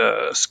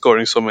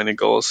scoring so many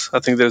goals. I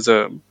think there's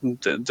a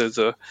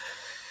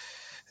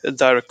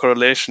direct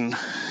correlation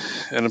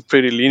and a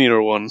pretty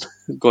linear one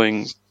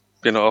going,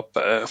 up,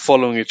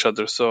 following each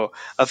other. So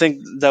I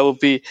think that would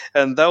be,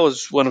 and that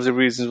was one of the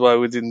reasons why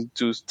we didn't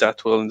do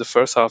that well in the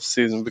first half of the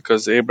season,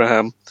 because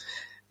Abraham,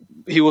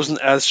 he wasn't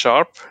as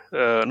sharp.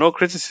 No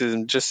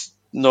criticism, just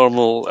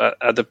normal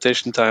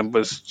adaptation time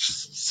was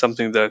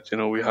something that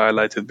we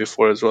highlighted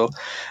before as well.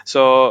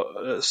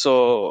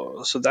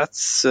 So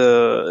that's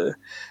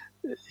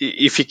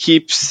if he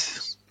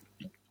keeps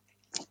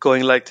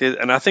going like this,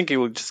 and I think he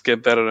will just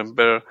get better and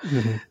better.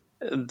 Mm-hmm.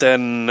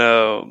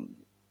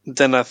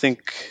 Then I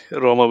think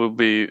Roma will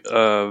be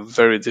a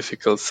very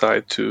difficult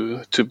side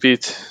to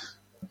beat.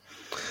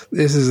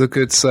 This is a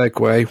good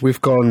segue.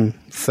 We've gone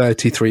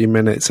 33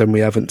 minutes and we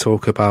haven't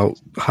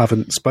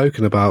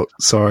spoken about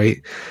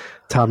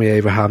Tammy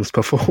Abraham's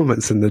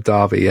performance in the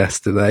derby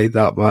yesterday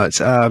that much.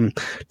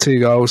 2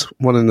 goals,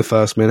 one in the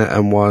first minute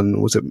and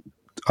one, was it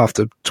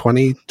after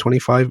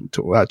 25,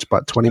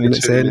 about 20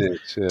 minutes in?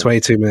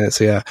 22 minutes,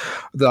 yeah.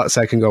 That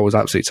second goal was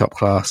absolutely top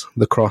class.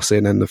 The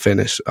crossing and the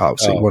finish,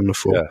 absolutely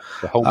wonderful. Yeah,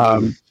 the whole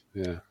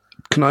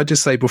Can I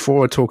just say,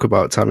 before I talk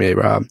about Tammy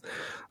Abraham,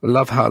 I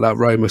love how that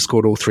Roma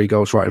scored all 3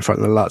 goals right in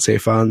front of the Lazio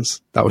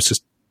fans. That was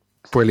just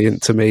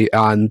brilliant to me,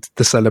 and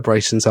the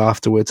celebrations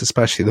afterwards,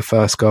 especially the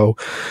first goal.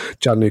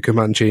 Gianluca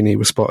Mancini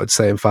was spotted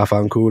saying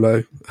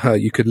 "Fafanculo."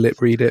 You could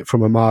lip read it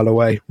from a mile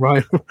away,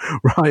 right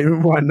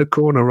in the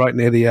corner, right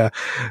near the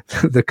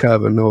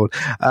Curva Nord.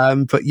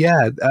 But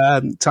yeah,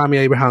 Tammy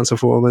Abraham's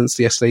performance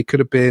yesterday could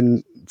have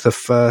been the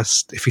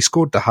first, if he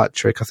scored the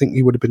hat-trick, I think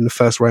he would have been the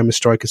first Roma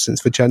striker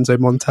since Vincenzo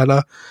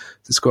Montella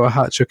to score a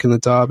hat-trick in the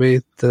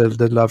derby,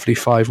 the lovely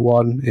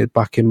 5-1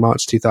 back in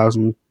March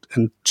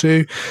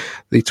 2002.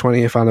 The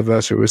 20th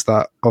anniversary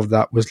of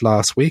that was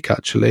last week,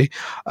 actually.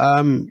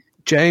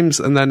 James,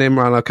 and then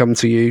Imran, I'll come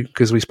to you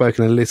because we've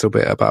spoken a little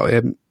bit about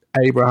him.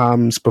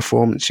 Abraham's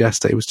performance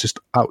yesterday was just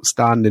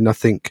outstanding. I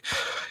think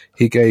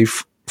he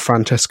gave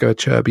Francesco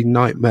Acerbi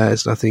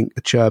nightmares, and I think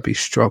Acerbi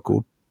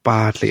struggled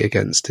badly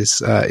against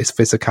his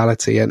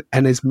physicality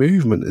and his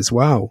movement as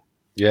well.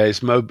 Yeah,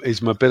 his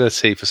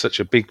mobility for such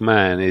a big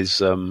man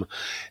is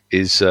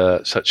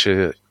such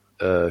a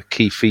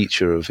key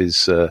feature of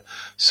his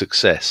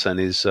success, and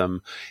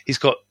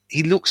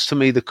he looks to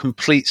me the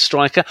complete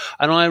striker.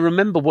 And I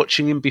remember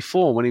watching him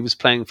before when he was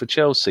playing for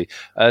Chelsea,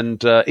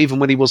 and even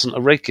when he wasn't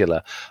a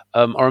regular,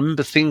 I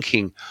remember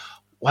thinking,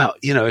 wow,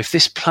 if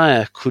this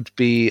player could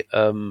be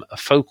a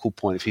focal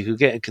point, if he could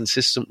get a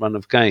consistent run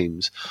of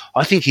games,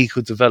 I think he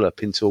could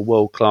develop into a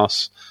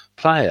world-class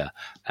player.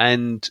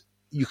 And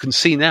you can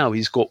see now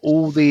he's got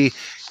all the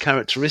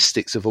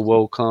characteristics of a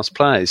world-class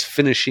player. His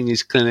finishing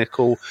is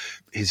clinical,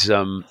 his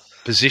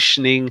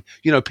positioning.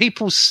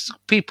 People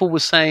were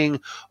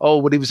saying, oh,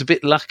 well, he was a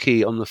bit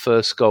lucky on the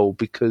first goal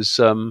because,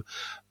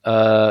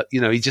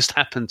 he just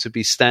happened to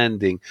be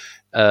standing,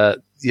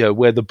 where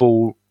the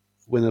ball,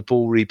 when the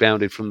ball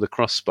rebounded from the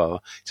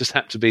crossbar, just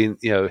happened to be,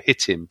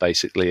 hit him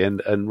basically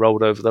and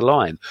rolled over the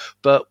line.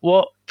 But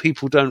what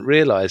people don't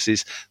realise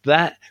is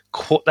that's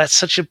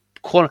such a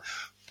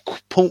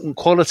important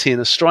quality in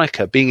a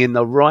striker, being in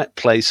the right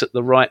place at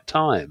the right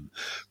time,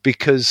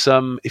 because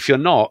if you're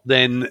not,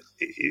 then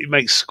it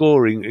makes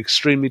scoring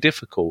extremely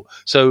difficult.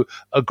 So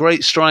a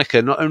great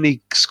striker not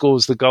only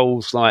scores the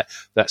goals like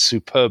that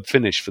superb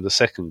finish for the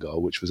second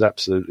goal, which was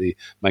absolutely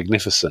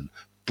magnificent,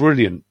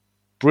 brilliant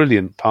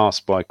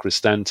pass by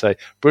Cristante,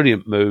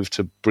 brilliant move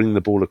to bring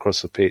the ball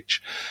across the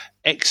pitch,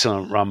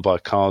 excellent run by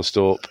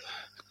Karsdorp,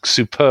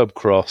 superb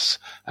cross,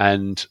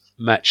 and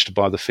matched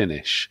by the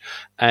finish.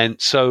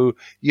 And so,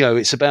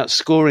 it's about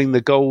scoring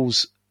the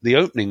goals, the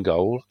opening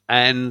goal,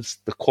 and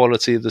the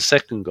quality of the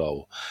second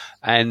goal,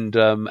 and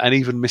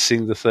even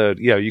missing the third.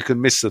 You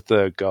can miss the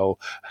third goal,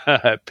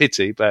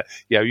 pity, but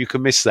you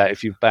can miss that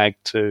if you've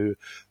bagged to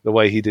the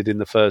way he did in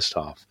the first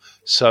half.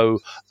 So,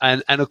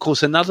 and of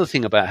course, another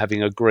thing about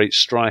having a great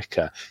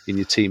striker in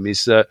your team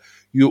is that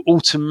you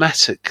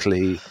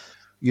automatically,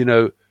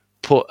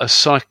 put a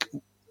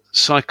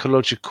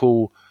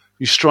psychological.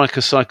 You strike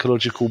a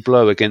psychological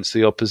blow against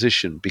the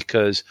opposition,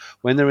 because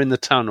when they're in the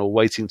tunnel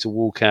waiting to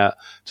walk out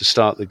to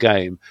start the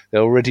game,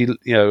 they're already,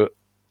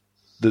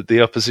 the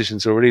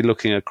opposition's already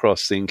looking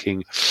across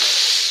thinking,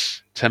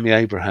 Tammy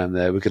Abraham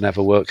there, we're going to have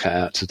a work cut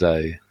out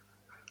today.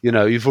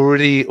 You've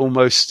already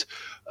almost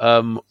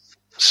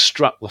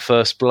struck the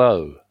first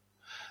blow.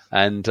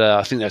 And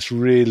I think that's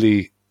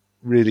really,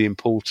 really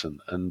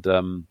important. And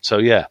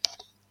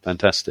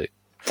fantastic.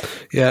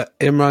 Yeah,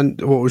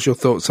 Imran, what was your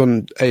thoughts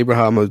on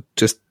Abraham? Or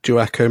just do you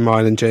echo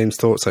mine and James'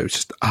 thoughts? It was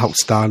just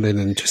outstanding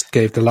and just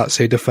gave the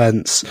Lazio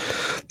defence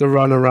the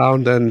run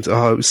around, and it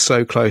was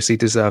so close. He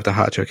deserved a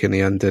hat-trick in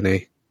the end, didn't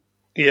he?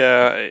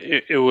 Yeah,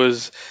 it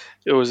was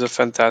a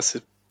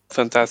fantastic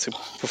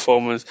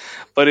performance.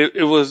 But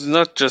it was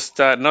not just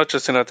that, not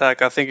just an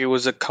attack. I think it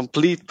was a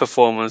complete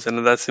performance,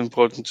 and that's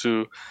important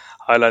to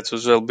highlight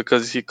as well,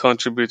 because he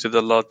contributed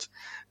a lot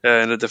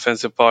in the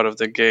defensive part of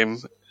the game.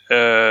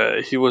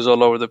 He was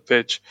all over the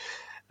pitch,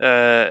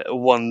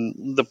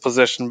 won the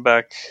possession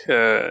back,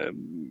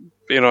 in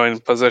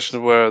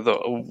possession where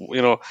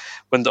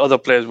when the other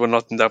players were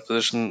not in that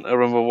position. I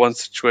remember one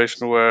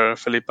situation where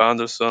Felipe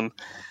Anderson,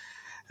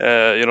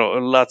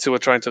 Lazio were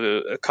trying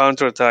to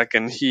counterattack,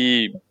 and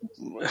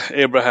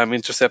Abraham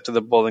intercepted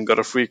the ball and got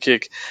a free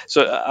kick.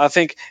 So I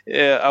think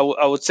I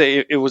would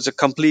say it was a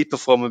complete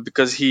performance,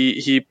 because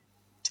he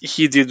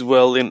did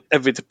well in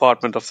every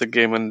department of the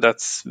game, and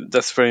that's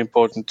very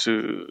important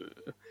to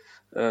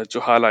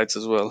highlight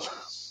as well.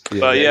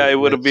 It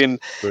would have been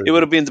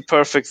the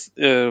perfect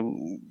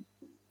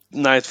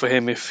night for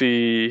him if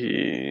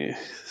he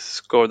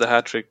scored the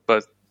hat-trick.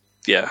 But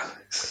yeah,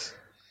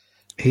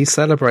 he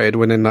celebrated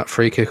winning that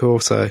free kick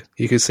also.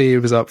 You could see he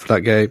was up for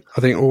that game.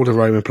 I think all the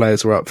Roman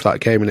players were up for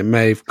that game, and it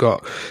may have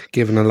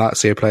given the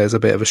Lazio players a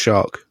bit of a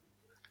shock.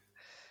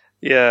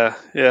 Yeah,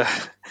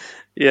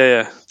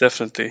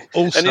 definitely.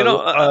 Also,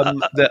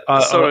 and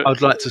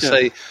I'd like to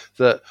say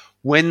that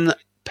when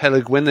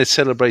they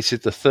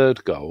celebrated the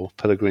third goal,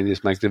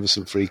 Pellegrini's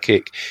magnificent free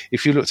kick,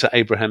 if you looked at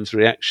Abraham's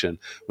reaction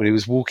when he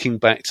was walking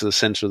back to the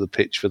centre of the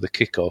pitch for the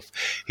kickoff,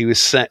 he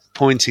was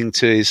pointing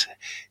to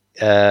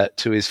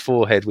his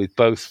forehead with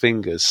both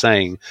fingers,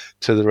 saying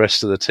to the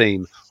rest of the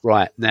team,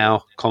 "Right,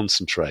 now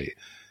concentrate.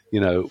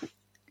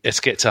 Let's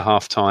get to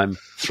half time,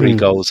 3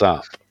 goals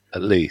up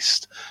at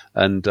least."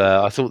 And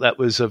I thought that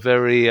was a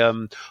very.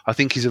 I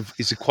think he's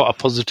quite a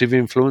positive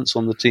influence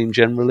on the team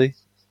generally.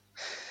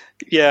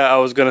 Yeah, I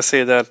was gonna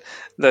say that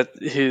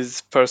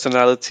his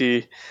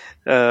personality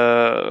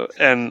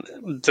and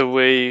the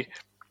way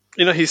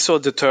he's so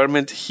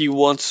determined. He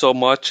wants so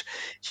much.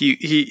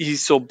 He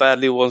so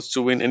badly wants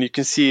to win, and you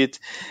can see it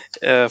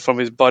from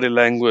his body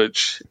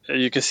language.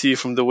 You can see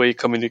from the way he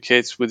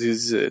communicates with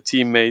his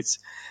teammates.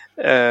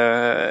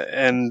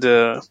 And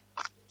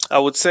I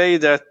would say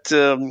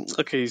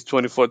that he's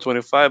 24,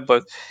 25,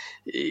 but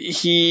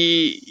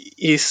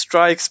he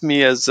strikes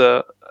me as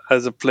a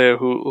player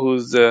who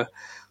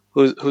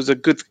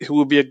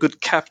will be a good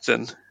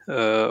captain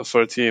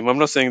for a team. I'm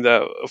not saying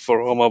that for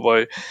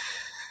Hammarby.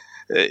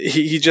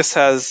 He just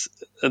has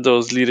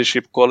those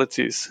leadership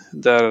qualities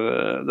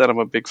that I'm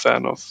a big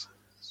fan of.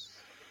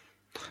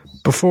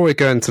 Before we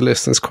go into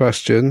listeners'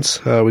 questions,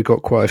 we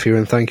got quite a few,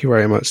 and thank you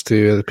very much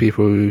to the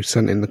people who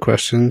sent in the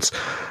questions.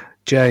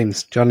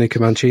 James, Gianluca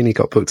Mancini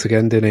got booked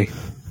again, didn't he?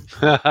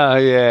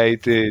 Yeah, he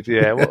did.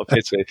 Yeah, what a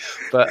pity.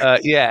 But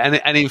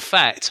and in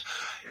fact,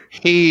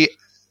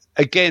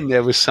 again,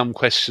 there was some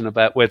question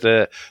about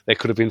whether there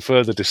could have been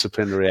further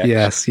disciplinary action.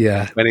 Yes,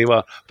 yeah.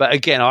 But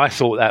again, I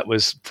thought that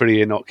was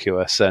pretty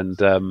innocuous, and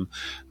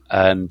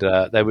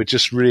they were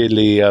just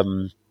really,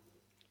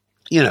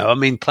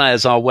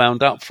 players are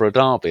wound up for a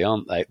derby,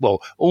 aren't they?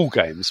 Well, all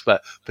games,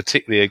 but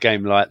particularly a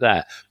game like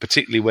that,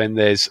 particularly when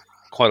there's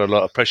quite a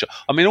lot of pressure.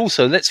 I mean,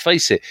 also, let's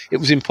face it, it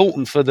was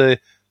important for the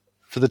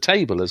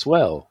table as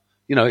well.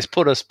 It's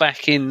put us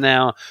back in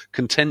now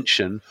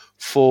contention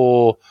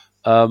for.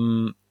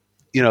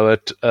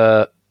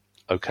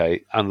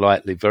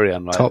 Unlikely, very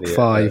unlikely. Top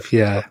five,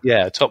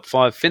 yeah, top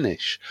five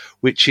finish,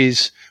 which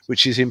is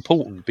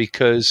important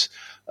because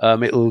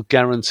it'll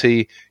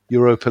guarantee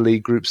Europa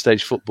League group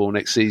stage football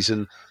next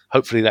season.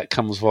 Hopefully, that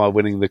comes via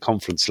winning the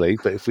Conference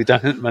League. But if we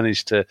don't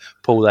manage to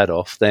pull that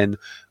off, then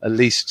at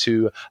least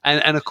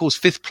and of course,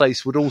 fifth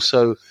place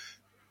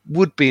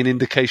would be an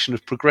indication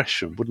of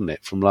progression, wouldn't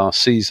it, from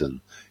last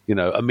season?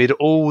 Amid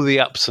all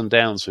the ups and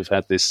downs we've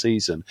had this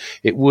season,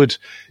 it would,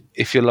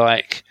 if you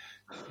like,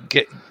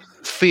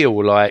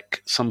 feel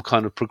like some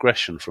kind of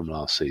progression from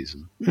last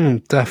season.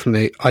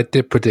 Definitely. I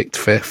did predict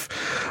fifth.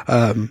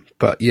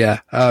 But yeah,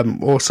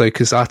 also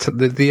because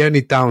the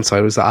only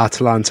downside was that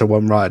Atalanta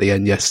won right at the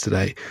end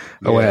yesterday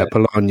away at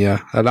Bologna.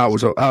 And that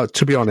was,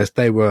 to be honest,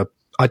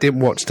 I didn't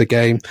watch the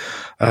game.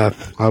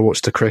 I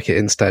watched the cricket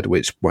instead,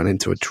 which went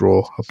into a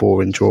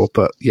boring draw.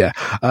 But yeah,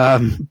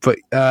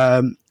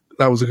 that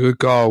was a good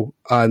goal.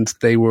 And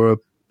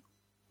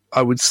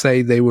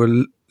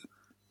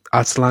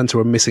Atalanta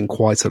were missing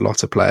quite a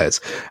lot of players,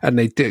 and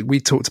they did.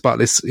 We talked about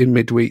this in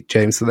midweek,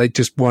 James. So they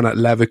just won at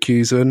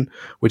Leverkusen,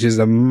 which is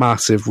a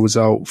massive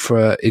result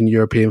in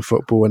European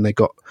football, and they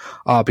got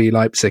RB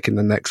Leipzig in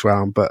the next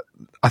round. But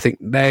I think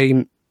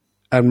they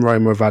and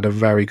Roma have had a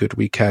very good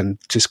weekend,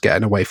 just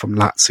getting away from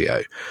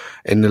Lazio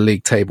in the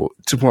league table.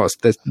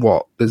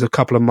 There's a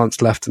couple of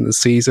months left in the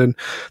season.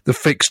 The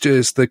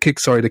fixtures, the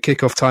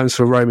kickoff times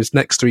for Roma's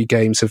next three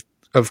games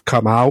have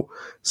come out.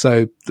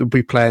 So they'll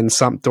be playing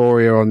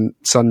Sampdoria on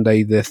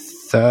Sunday the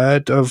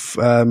 3rd of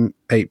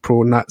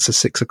April, and that's a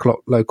 6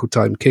 o'clock local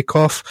time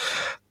kickoff.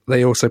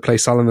 They also play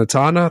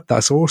Salernitana.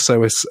 That's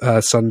also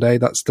a Sunday.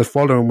 That's the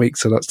following week,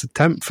 so that's the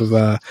 10th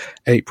of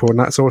April, and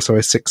that's also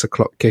a 6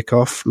 o'clock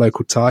kickoff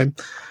local time.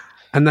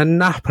 And then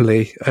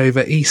Napoli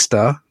over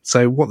Easter.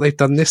 So what they've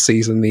done this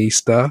season,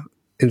 Easter,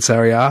 in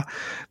Serie A,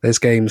 there's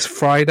games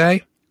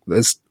Friday,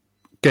 there's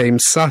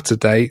games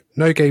Saturday,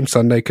 no game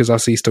Sunday because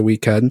that's Easter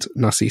weekend,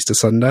 and that's Easter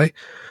Sunday.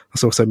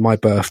 That's also my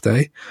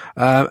birthday.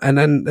 And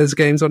then there's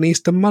games on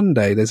Easter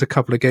Monday. There's a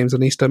couple of games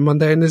on Easter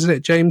Monday. And isn't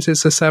it, James?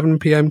 It's a 7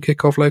 p.m.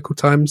 kickoff local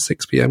time,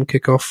 6 p.m.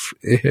 kickoff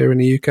here in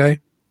the UK.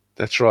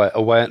 That's right,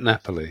 away at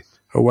Napoli.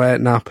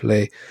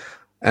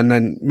 And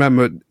then,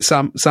 remember,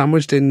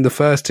 sandwiched in the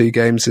first two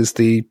games is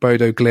the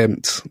Bodo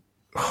Glimt.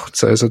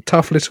 So it's a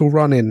tough little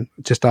run-in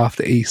just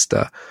after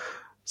Easter.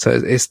 So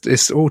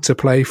it's all to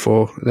play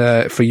for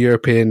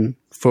European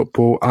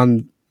football,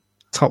 and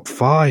top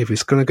five.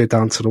 It's going to go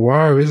down to the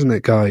wire, isn't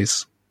it,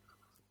 guys?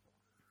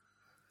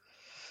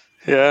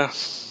 Yeah.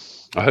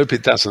 I hope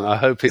it doesn't. I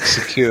hope it's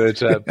secured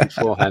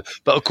beforehand.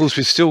 But of course,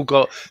 we've still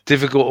got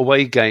difficult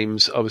away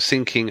games. I was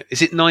thinking,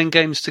 is it 9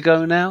 games to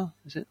go now?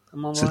 Is it?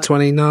 Am I right? Is it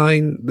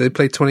 29? They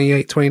played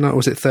 28, 29. Or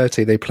was it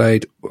 30? They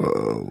played.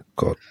 Oh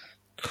God.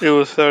 It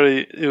was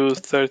 30. It was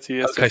 30.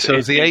 Yes, okay,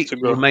 so the 8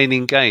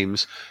 remaining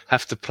games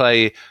have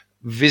to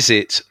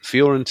visit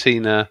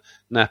Fiorentina,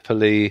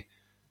 Napoli,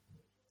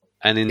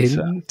 and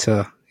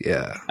Inter,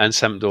 yeah, and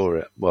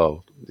Sampdoria.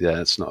 Well,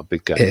 yeah, it's not a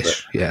big game,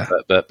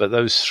 but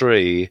those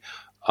 3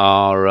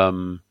 are,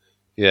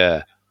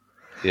 yeah.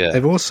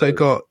 They've also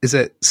got, is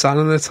it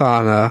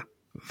Salernitana,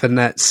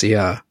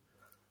 Venezia?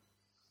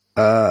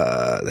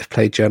 They've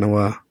played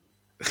Genoa.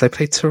 Have they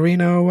played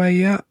Torino away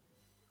yet?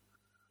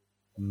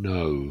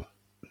 No.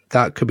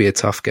 That could be a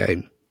tough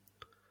game.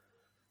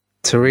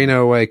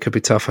 Torino away could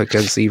be tough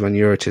against Ivan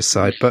Juric's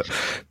side, but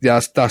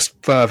that's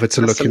further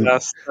to look in.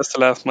 That's the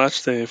last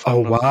match day. Oh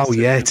wow,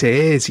 yeah, it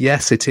is.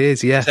 Yes, it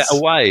is. Yes, is that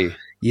away?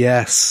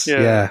 Yes,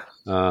 yeah.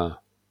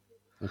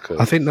 Okay.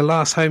 I think the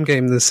last home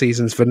game of the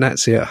season's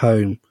Venezia at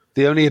home.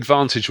 The only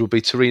advantage will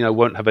be Torino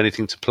won't have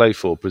anything to play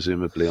for,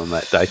 presumably, on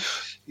that day.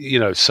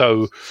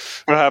 So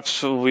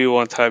perhaps we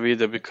won't have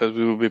either because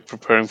we will be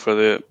preparing for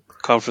the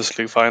Conference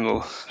League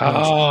final.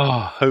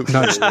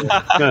 Hopefully.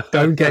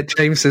 Don't get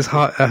James's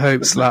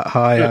hopes that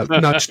high up.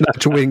 Nudge,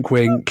 nudge, wink,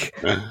 wink.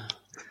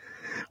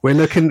 We're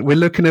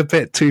looking a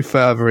bit too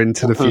further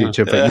into the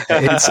future, but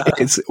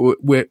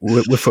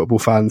we're football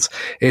fans.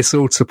 It's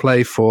all to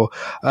play for.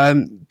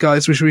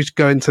 Guys, we should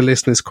go into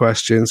listeners'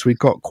 questions. We've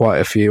got quite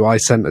a few. I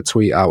sent a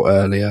tweet out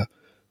earlier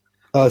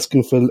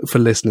asking for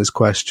listeners'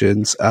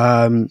 questions.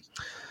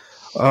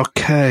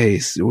 Okay,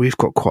 so we've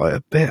got quite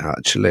a bit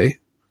actually.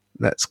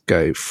 Let's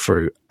go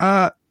through.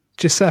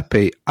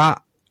 Giuseppe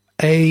at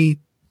AJA.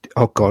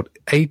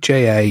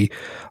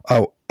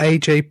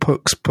 AJ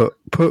Pooks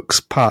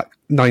Pack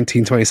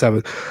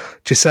 1927.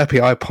 Giuseppe,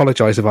 I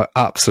apologise if I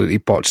absolutely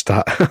botched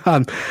that.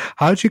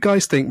 How do you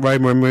guys think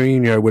Roma and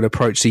Mourinho would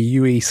approach the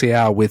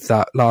UECL with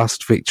that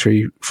last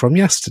victory from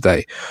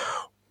yesterday?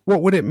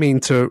 What would it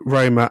mean to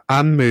Roma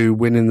and Mu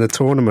winning the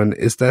tournament?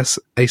 Is there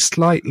a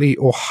slightly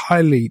or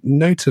highly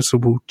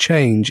noticeable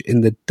change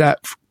in the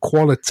depth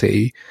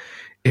quality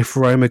if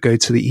Roma go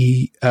to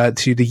the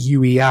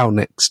UEL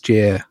next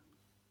year?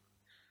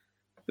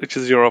 Which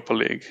is Europa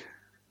League.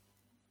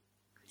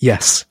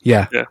 Yes.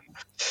 Yeah.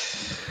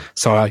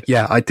 Sorry.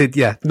 Yeah, I did.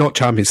 Yeah, not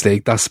Champions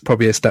League. That's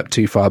probably a step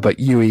too far, but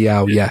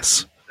UEL,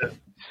 yes.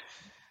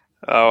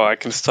 Oh, I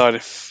can start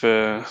if...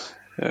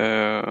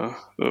 I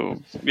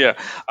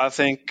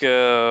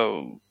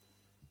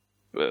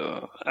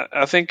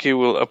think he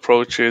will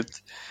approach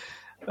it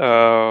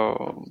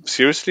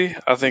seriously.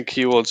 I think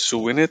he wants to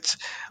win it.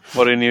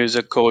 Mourinho is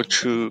a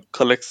coach who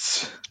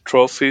collects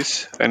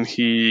trophies, and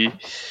he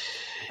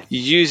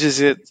uses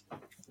it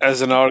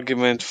as an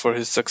argument for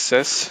his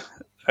success.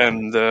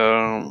 And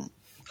I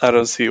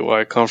don't see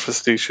why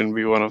Conference League shouldn't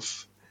be one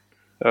of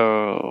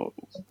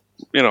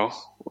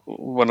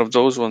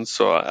those ones.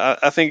 So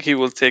I think he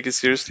will take it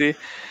seriously.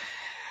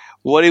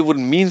 What it would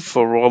mean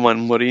for Roma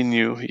and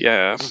Mourinho,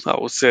 I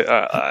would say,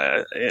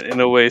 in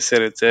a way,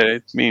 said it there.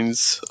 It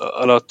means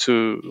a lot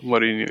to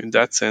Mourinho in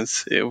that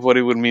sense. What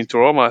it would mean to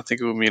Roma, I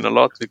think it would mean a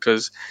lot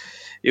because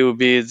it would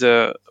be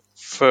the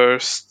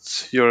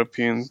first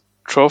European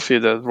trophy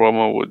that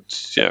Roma would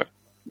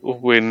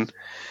win.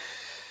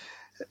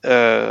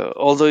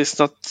 Although it's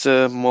not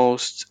the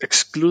most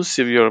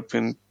exclusive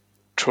European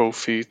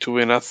trophy to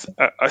win, I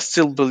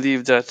still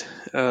believe that.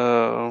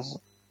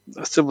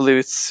 I still believe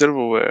it's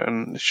silverware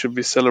and it should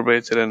be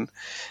celebrated, and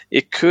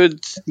it could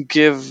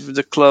give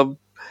the club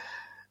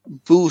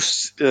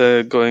boost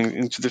going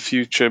into the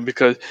future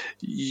because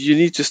you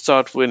need to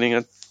start winning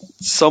at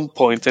some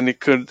point, and it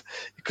could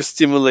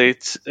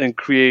stimulate and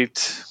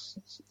create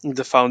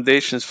the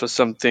foundations for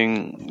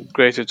something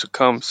greater to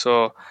come.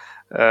 So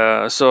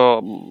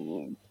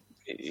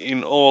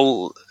in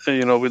all,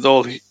 with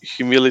all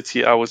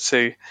humility, I would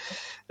say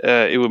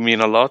it would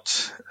mean a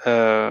lot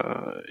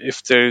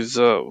if there's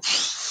a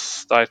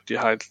slightly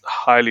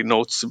highly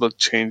noticeable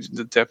change in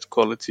the depth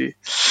quality.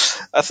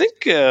 I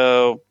think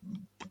I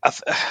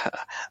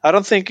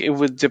don't think it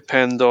would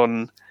depend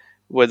on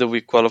whether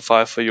we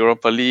qualify for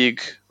Europa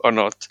League or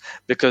not,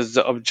 because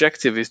the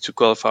objective is to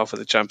qualify for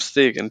the Champions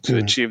League, and to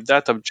achieve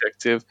that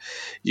objective,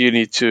 you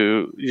need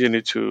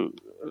to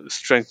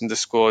strengthen the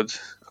squad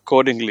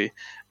accordingly.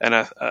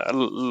 And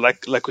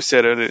like we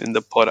said earlier in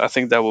the pod, I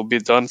think that will be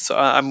done. So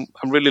I'm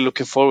really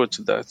looking forward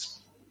to that.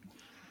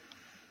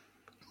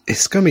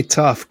 It's going to be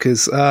tough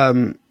because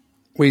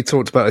we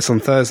talked about this on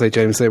Thursday,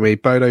 James, didn't we?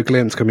 Bodo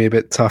Glimt's going to be a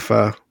bit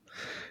tougher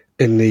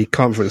in the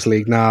Conference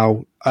League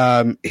now.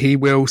 He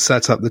will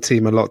set up the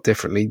team a lot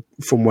differently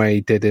from where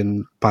he did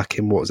back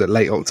in, what was it,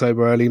 late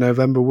October, early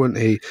November, wouldn't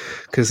he?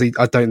 Because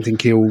I don't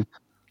think he'll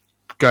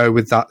go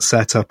with that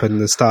setup and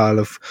the style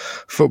of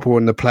football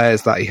and the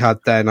players that he had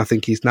then. I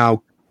think he's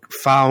now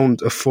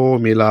found a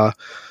formula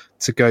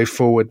to go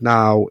forward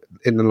now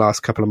in the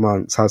last couple of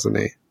months, hasn't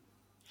he?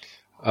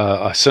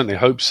 I certainly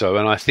hope so,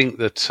 and I think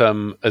that,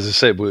 as I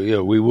said,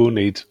 we will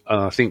need.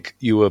 I think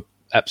you were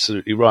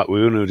absolutely right.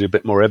 We will need a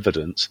bit more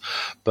evidence,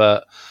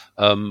 but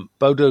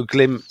Bodo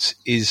Glimt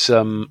is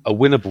a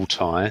winnable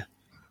tie,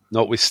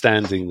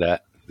 notwithstanding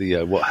that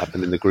what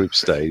happened in the group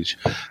stage,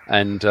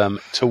 and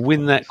to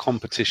win that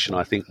competition,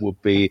 I think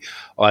would be.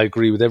 I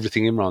agree with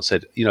everything Imran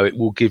said. It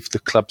will give the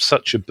club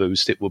such a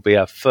boost. It will be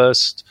our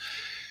first,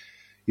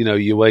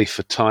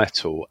 UEFA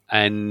title,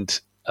 and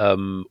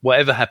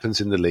whatever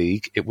happens in the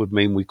league, it would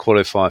mean we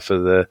qualify for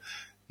the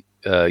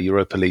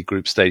Europa League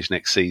group stage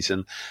next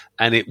season,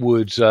 and it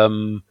would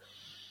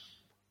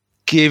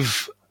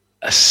give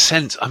a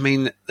sense. I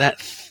mean,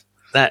 that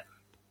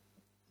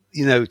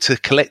to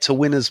collect a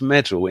winner's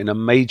medal in a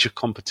major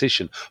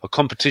competition, a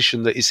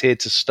competition that is here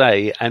to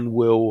stay and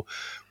will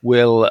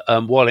while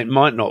it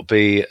might not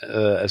be,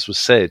 as was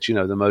said,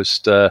 the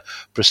most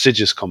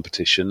prestigious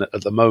competition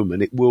at the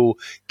moment, it will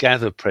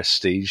gather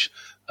prestige.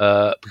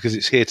 Because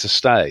it's here to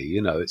stay,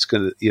 it's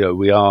going to,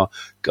 we are,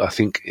 I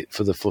think,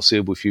 for the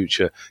foreseeable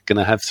future, going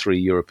to have 3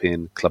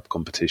 European club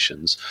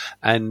competitions,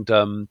 and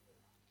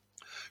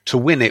to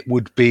win it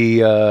would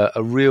be a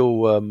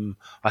real.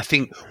 I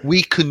think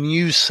we can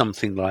use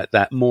something like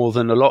that more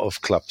than a lot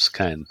of clubs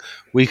can.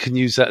 We can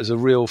use that as a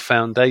real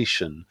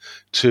foundation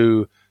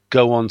to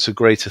go on to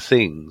greater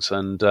things,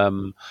 and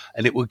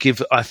it will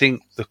give, I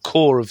think, the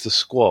core of the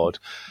squad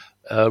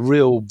a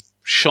real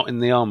shot in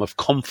the arm of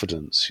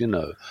confidence,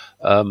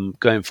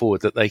 going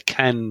forward, that they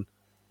can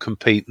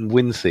compete and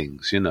win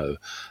things,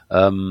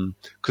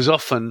 because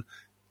often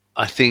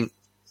I think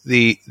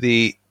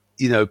the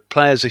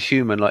players are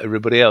human like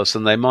everybody else,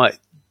 and they might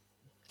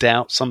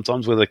doubt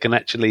sometimes whether they can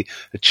actually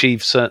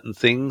achieve certain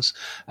things.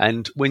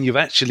 And when you've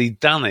actually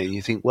done it,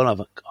 you think,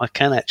 well, I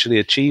can actually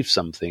achieve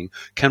something,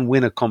 can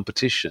win a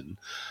competition.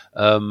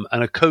 And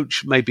a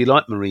coach maybe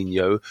like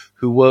Mourinho,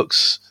 who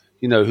works,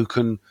 who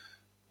can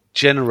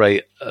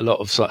generate a lot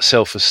of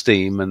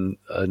self-esteem and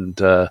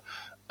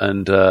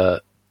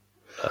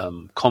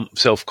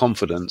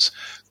self-confidence,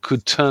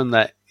 could turn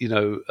that,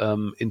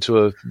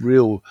 into a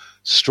real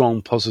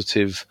strong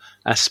positive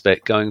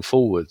aspect going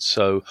forward.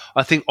 So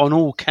I think on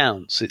all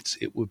counts,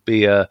 it would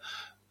be not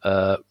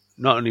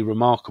only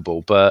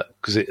remarkable, but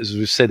because as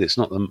we've said, it's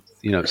not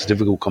it's a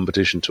difficult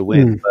competition to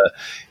win, but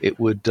it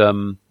would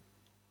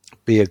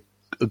be a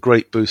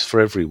great boost for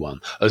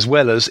everyone, as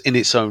well as in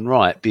its own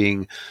right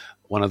being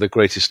one of the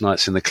greatest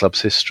nights in the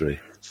club's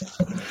history.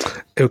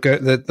 It'll go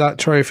that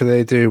trophy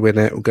they do win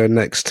it will go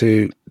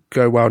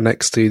well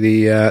next to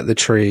the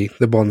tree,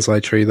 the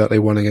bonsai tree that they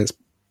won against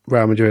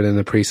Real Madrid in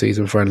the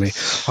pre-season friendly.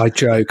 I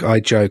joke, I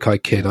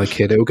kid.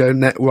 It will go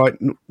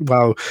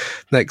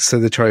next to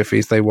the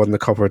trophies they won, the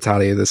Coppa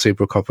Italia, the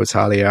Super Coppa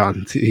Italia,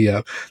 and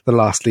the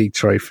last league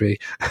trophy.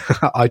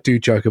 I do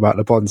joke about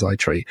the bonsai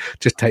tree.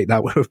 Just take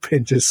that with a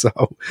pinch of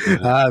salt.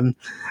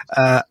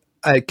 Yeah.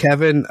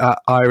 Kevin,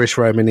 Irish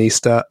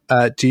Romanista,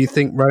 do you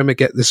think Roma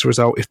get this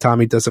result if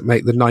Tammy doesn't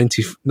make the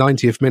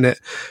 90th minute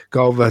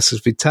goal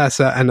versus Vitesse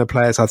and the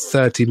players have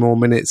 30 more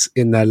minutes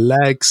in their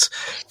legs?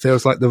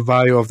 Feels like the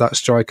value of that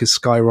strike has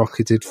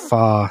skyrocketed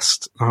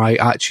fast. I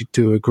actually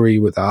do agree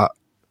with that.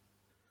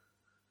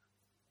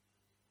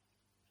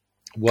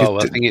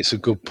 Well, I think it's a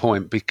good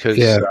point because,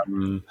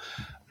 having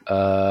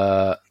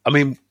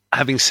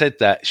said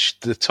that,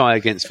 the tie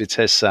against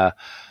Vitesse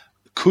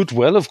could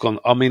well have gone.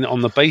 I mean,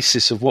 on the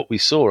basis of what we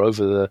saw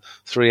over the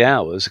 3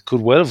 hours, it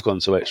could well have gone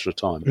to extra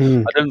time.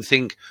 I don't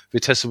think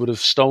Vitesse would have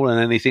stolen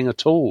anything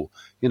at all,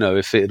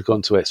 if it had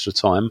gone to extra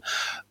time.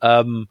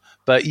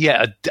 But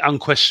yeah,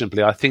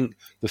 unquestionably, I think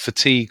the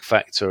fatigue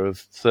factor of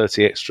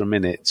 30 extra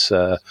minutes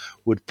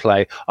would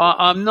play.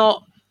 I'm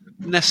not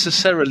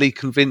necessarily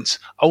convinced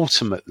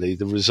ultimately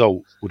the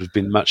result would have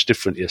been much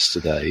different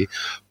yesterday,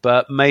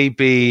 but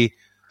maybe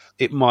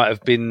it might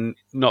have been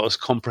not as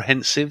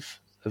comprehensive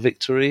a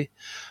victory,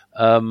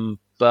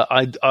 but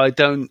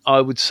I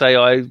would say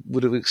I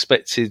would have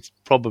expected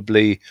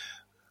probably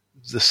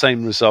the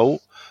same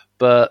result,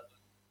 but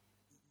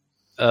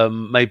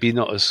maybe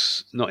not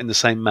in the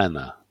same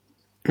manner.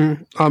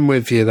 I'm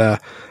with you there.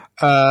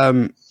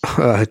 Our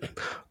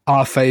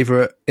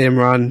favourite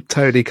Imran,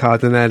 Tony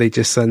Cardinelli,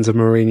 just sends a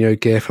Mourinho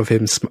gif of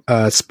him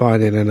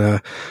smiling and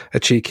a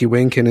cheeky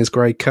wink in his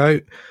grey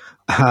coat.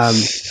 We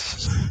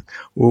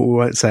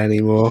won't say any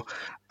more.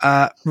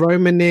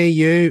 Roma near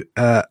you,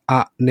 at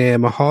near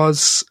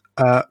Mahoz.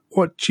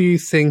 What do you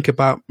think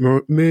about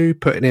Mu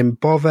putting in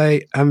Bove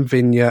and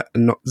Vigna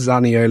and not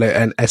Zaniolo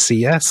and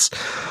SES?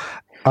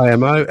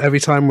 IMO, every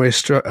time we're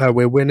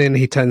winning,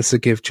 he tends to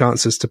give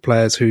chances to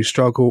players who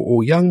struggle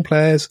or young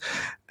players.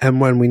 And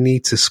when we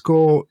need to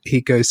score, he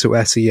goes to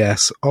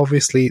SES.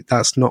 Obviously,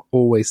 that's not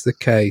always the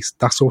case.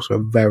 That's also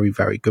a very,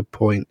 very good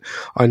point.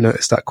 I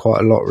noticed that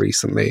quite a lot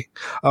recently.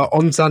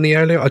 On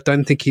Zaniolo, I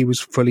don't think he was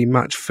fully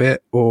match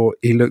fit, or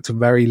he looked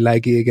very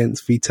leggy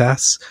against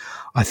Vitesse.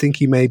 I think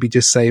he may be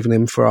just saving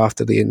him for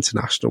after the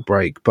international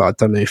break, but I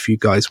don't know if you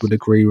guys would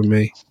agree with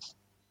me.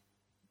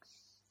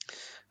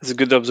 It's a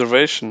good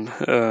observation,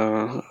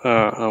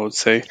 I would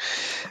say.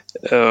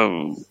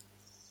 And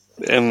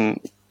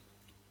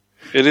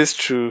it is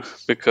true,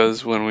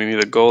 because when we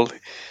need a goal,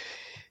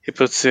 he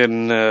puts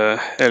in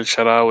El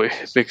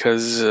Shaarawy,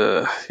 because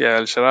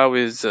El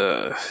Shaarawy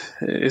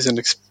is an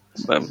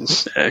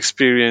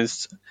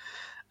experienced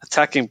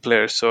attacking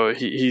player, so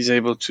he's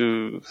able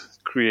to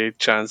create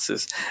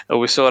chances.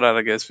 And we saw that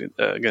against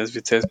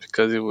Vitesse,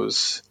 because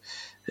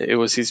it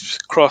was his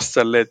cross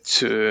that led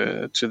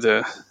to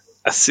the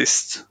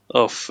assist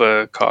of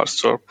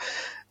Karstorp.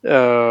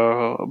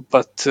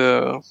 But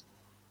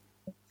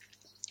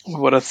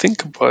what I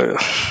think about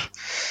it,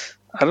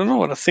 I don't know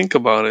what I think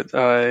about it.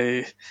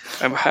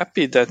 I'm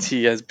happy that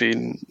he has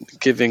been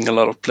giving a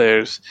lot of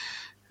players,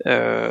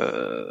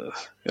 the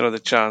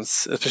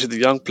chance, especially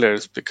the young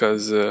players,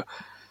 because you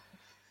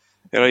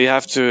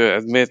have to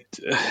admit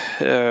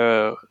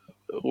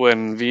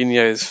when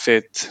Vigna is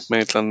fit,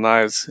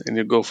 Maitland-Niles, and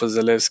you go for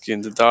Zalewski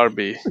in the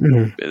derby,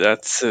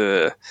 that's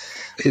it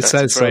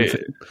says very,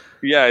 something.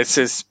 Yeah, it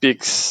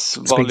speaks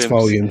volumes. Speaks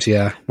volumes.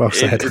 Yeah, well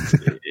said.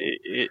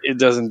 It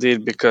does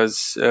indeed,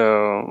 because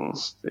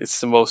it's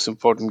the most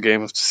important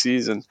game of the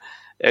season,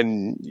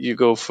 and you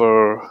go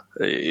for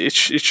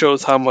it. It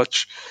shows how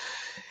much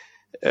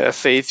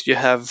faith you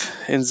have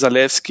in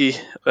Zalewski.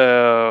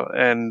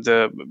 And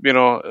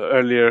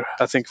earlier,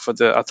 I think for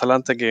the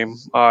Atalanta game,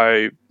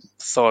 I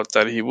thought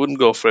that he wouldn't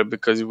go for it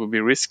because it would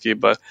be risky,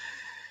 but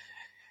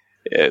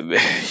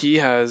he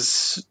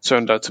has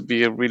turned out to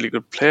be a really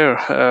good player,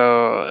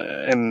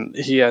 and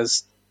he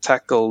has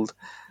tackled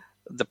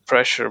the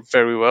pressure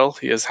very well.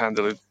 He has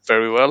handled it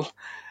very well.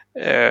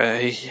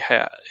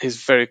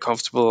 He's very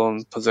comfortable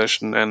on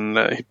possession,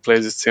 and he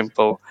plays it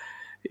simple.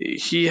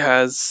 He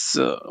has,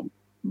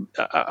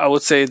 I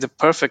would say, the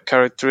perfect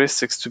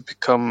characteristics to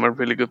become a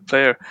really good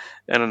player,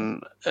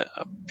 and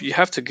you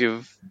have to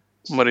give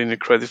Mourinho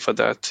credit for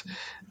that,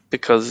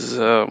 because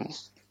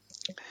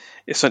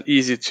it's not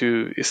easy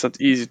to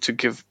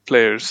give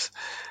players,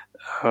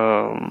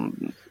 to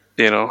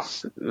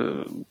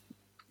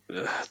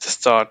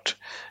start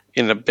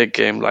in a big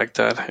game like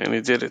that, and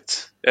he did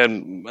it.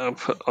 And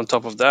on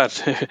top of that,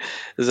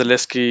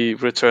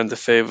 Zalewski returned the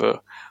favor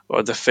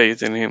or the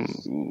faith in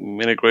him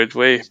in a great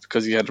way,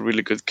 because he had a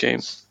really good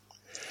game.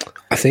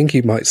 I think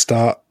he might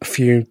start a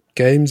few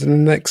games in the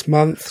next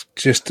month,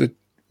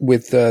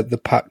 with the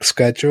packed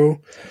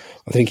schedule.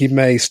 I think he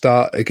may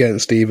start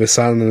against either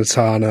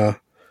Salernitana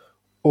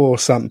or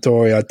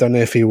Sampdoria. I don't know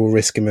if he will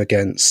risk him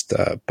against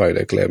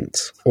Bodo Glimt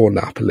or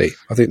Napoli.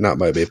 I think that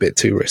might be a bit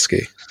too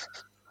risky.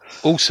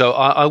 Also,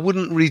 I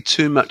wouldn't read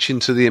too much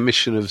into the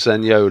omission of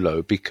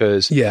Zaniolo,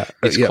 because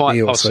it's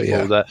quite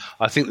possible that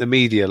I think the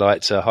media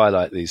like to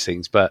highlight these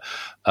things, but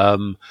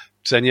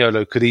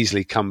Zaniolo could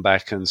easily come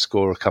back and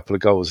score a couple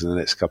of goals in the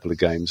next couple of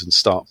games and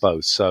start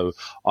both. So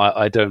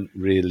I don't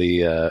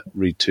really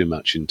read too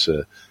much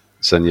into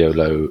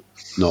Zaniolo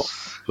not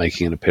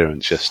making an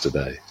appearance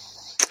yesterday.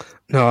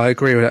 No, I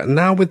agree with that.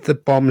 Now, with the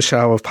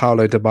bombshell of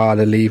Paulo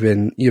Dybala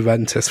leaving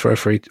Juventus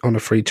on a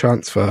free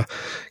transfer,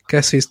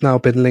 guess who's now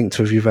been linked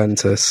with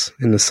Juventus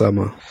in the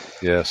summer?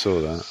 Yeah, I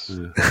saw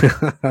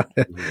that.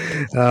 Yeah.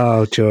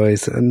 Oh,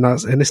 joys. And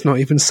it's not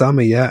even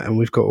summer yet, and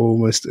we've got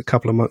almost a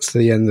couple of months to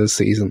the end of the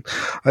season.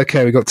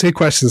 Okay, we've got 2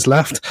 questions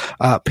left.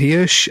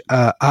 Piyush,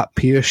 at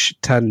Piyush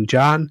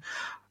Tanjan.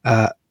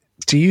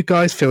 Do you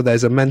guys feel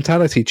there's a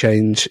mentality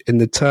change in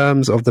the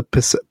terms of the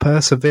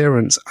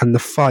perseverance and the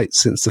fight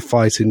since the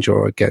fighting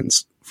draw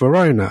against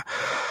Verona?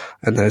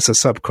 And there's a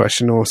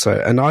sub-question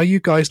also. And are you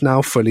guys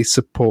now fully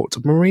support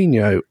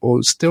Mourinho,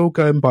 or still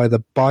going by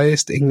the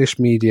biased English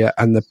media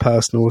and the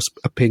personal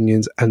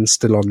opinions and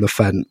still on the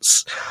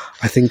fence?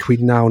 I think we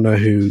now know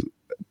who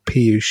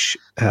Piyush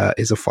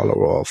is a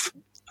follower of.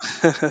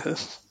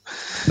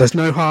 There's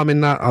no harm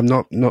in that. I'm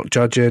not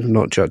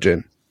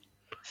judging.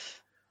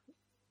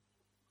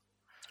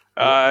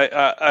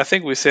 I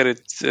think we said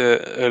it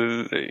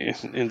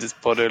in this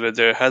pod earlier.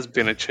 There has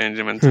been a change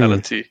in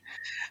mentality,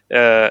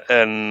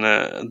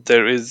 and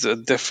there is a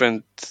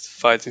different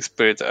fighting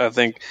spirit. I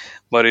think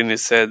Mourinho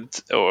said,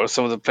 or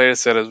some of the players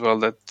said as well,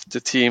 that the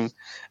team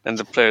and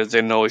the players,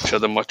 they know each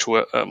other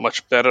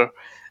much better,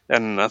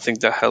 and I think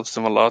that helps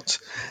them a lot.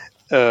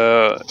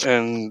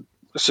 And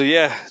so,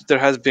 yeah, there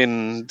has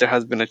been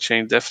a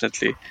change,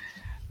 definitely.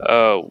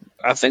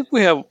 I think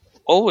we have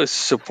always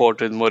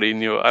supported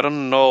Mourinho. I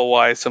don't know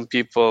why some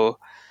people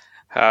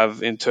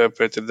have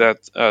interpreted that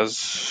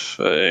as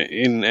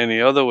in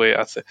any other way.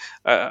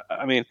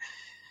 I mean,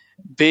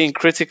 being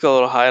critical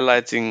or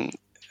highlighting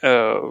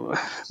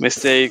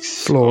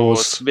mistakes,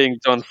 flaws, or being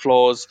done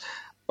flaws.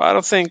 I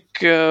don't think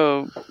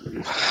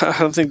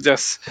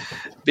that's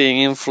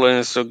being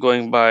influenced or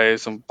going by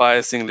some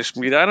biased English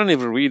media. I don't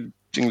even read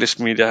English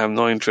media. I have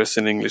no interest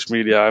in English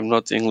media. I'm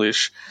not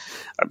English.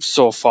 I'm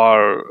so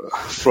far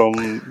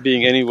from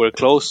being anywhere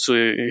close to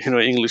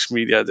English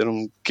media. They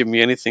don't give me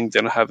anything.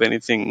 They don't have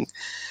anything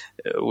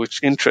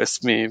which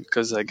interests me,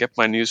 because I get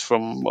my news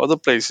from other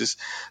places.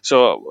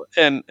 So,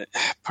 and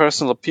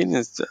personal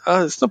opinions.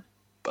 It's not.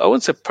 I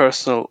wouldn't say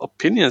personal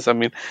opinions. I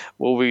mean,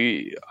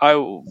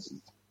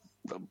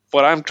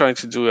 what I'm trying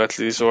to do, at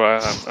least, or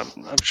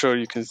I'm sure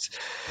you can.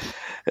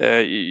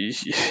 You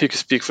can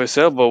speak for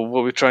yourself, but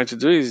what we're trying to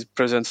do is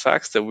present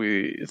facts that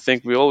we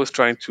think we're always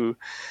trying to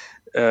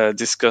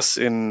discuss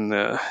in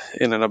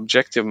an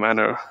objective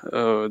manner,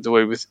 the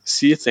way we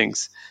see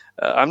things.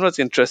 I'm not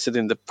interested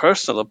in the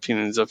personal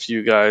opinions of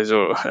you guys,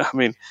 or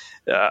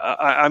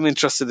I'm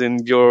interested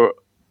in your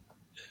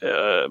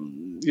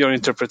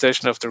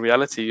interpretation of the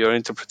reality, your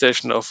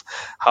interpretation of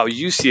how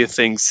you see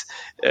things,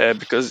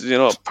 because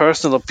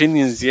personal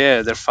opinions,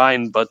 they're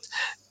fine, but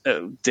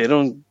they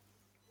don't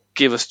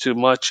give us too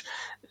much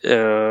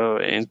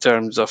in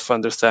terms of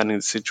understanding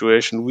the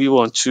situation. We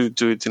want to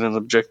do it in an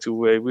objective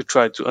way. We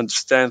try to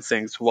understand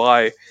things,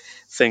 why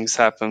things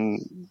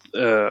happen,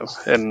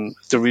 and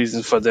the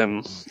reason for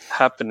them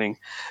happening.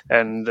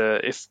 And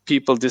if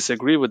people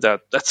disagree with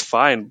that, that's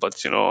fine.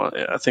 But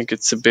I think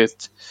it's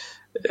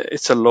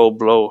a low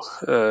blow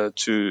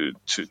to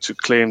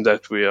claim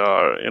that we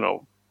are,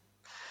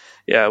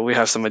 we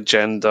have some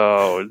agenda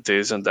or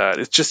this and that.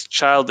 It's just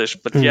childish.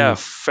 But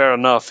fair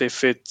enough.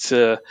 If it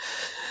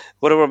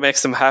whatever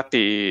makes them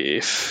happy,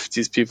 if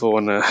these people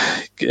want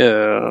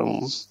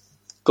to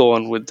go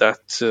on with that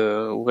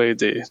way.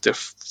 They're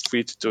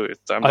free to do it.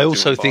 I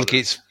also think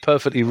it's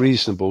perfectly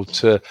reasonable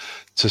to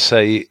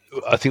say,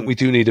 I think we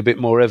do need a bit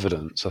more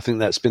evidence. I think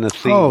that's been a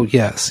theme. Oh,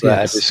 yes.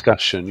 Our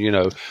discussion.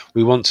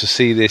 We want to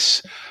see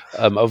this.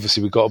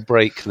 Obviously, we've got a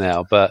break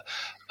now, but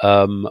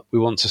we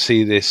want to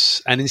see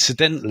this. And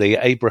incidentally,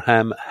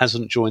 Abraham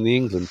hasn't joined the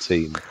England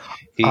team.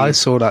 I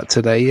saw that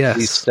today, yes.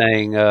 He's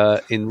staying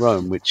in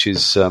Rome, which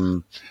is,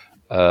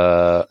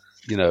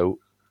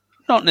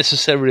 not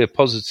necessarily a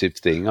positive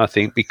thing, I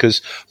think,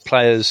 because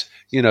players,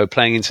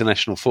 playing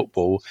international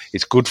football,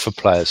 it's good for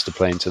players to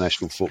play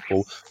international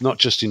football, not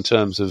just in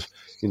terms of,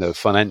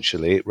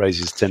 financially, it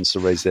tends to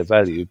raise their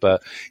value,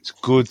 but it's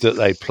good that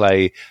they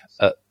play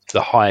at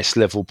the highest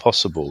level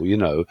possible,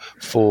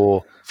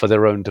 for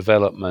their own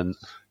development,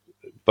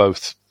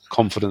 both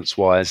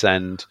confidence-wise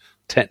and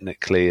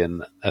technically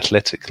and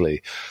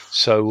athletically.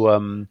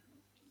 So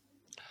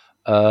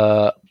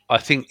I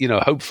think,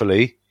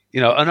 hopefully,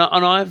 and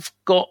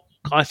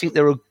I think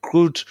there are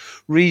good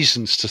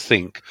reasons to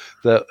think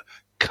that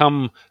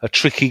come a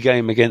tricky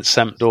game against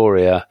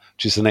Sampdoria,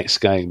 which is the next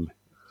game,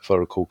 if I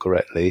recall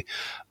correctly,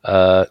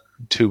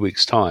 2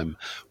 weeks' time,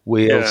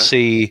 we'll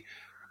see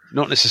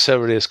not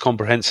necessarily as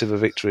comprehensive a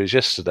victory as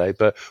yesterday,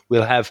 but we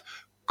have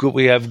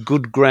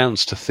good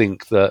grounds to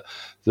think that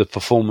the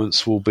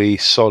performance will be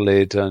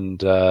solid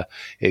and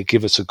it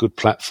give us a good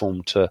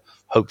platform to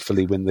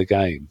hopefully win the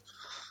game.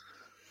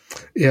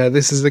 Yeah,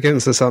 this is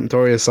against the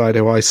Sampdoria side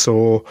who I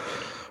saw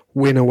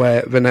win away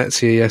at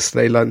Venezia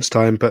yesterday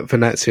lunchtime, but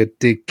Venezia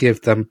did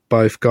give them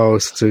both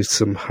goals to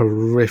some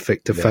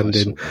horrific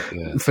defending.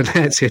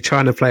 Venezia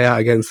trying to play out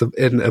against them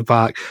in the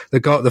back.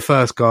 The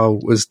first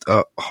goal was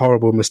a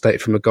horrible mistake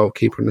from the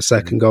goalkeeper, and the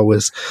second goal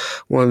was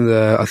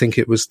I think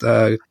it was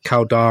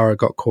Caldara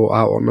got caught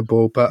out on the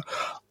ball, but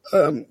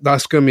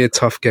that's going to be a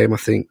tough game, I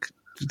think.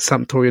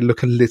 Sampdoria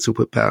look a little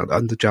bit better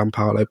under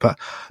Gianpaolo, but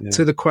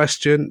to the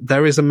question,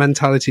 there is a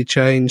mentality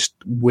change.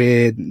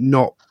 We're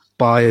not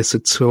biased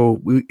at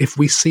all. If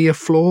we see a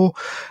flaw,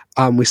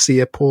 we see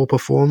a poor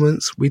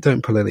performance, we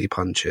don't pull any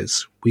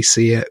punches. We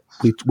see it,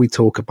 we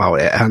talk about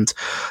it, and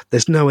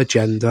there's no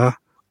agenda.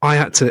 I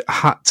had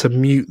to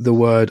mute the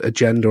word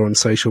agenda on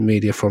social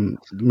media from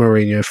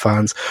Mourinho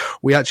fans.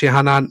 We actually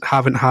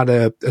haven't had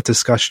a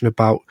discussion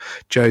about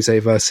Jose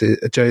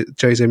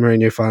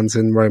Mourinho fans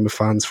and Roma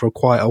fans for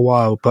quite a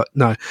while. But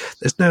no,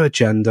 there's no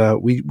agenda.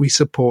 We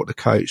support the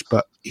coach,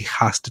 but he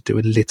has to do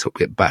a little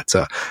bit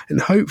better. And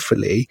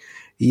hopefully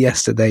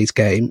yesterday's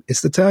game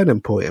is the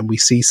turning point and we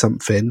see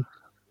something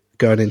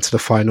going into the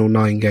final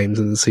 9 games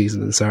of the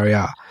season in Serie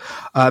A.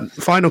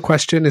 Final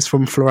question is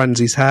from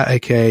Florenzi's Hair,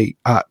 aka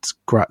at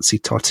Grazie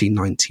Totti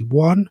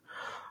 91.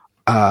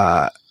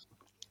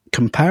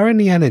 Comparing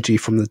the energy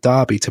from the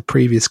derby to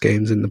previous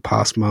games in the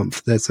past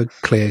month, there's a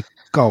clear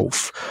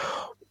gulf.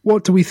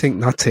 What do we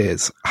think that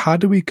is? How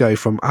do we go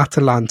from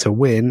Atalanta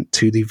win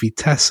to the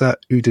Vitesse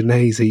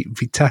Udinese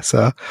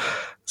Vitesse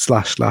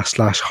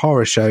 /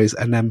 horror shows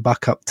and then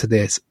back up to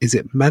this? Is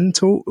it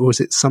mental or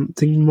is it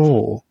something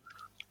more?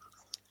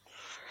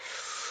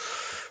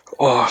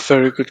 Oh,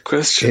 very good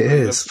question. It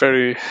is. A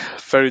very,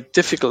 very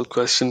difficult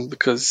question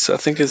because I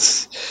think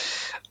it's.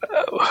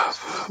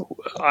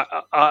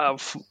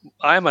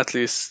 I'm at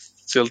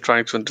least still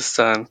trying to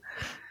understand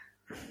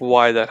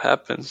why that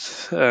happened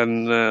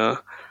and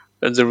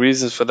the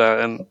reasons for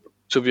that. And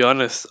to be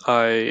honest,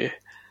 I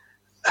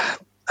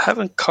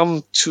haven't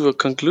come to a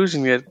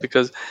conclusion yet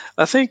because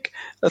I think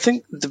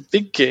the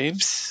big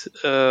games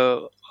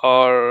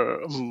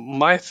are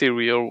my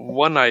theory, or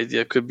one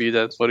idea could be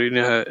that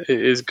Mourinho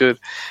is good.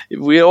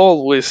 We have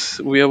always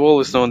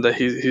known that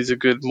he's a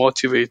good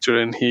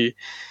motivator and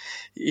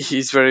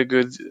he's very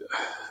good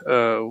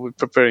with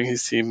preparing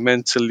his team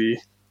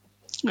mentally.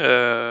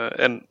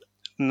 And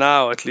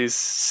now, at least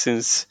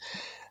since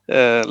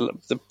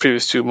the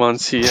previous 2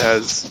 months, we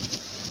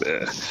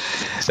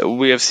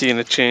have seen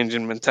a change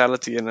in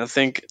mentality, and I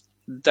think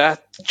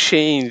that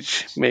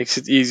change makes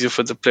it easier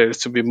for the players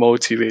to be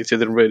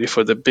motivated and ready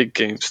for the big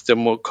games. They're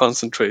more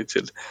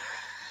concentrated.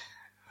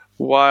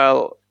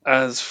 While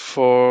as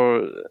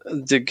for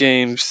the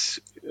games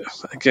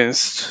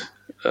against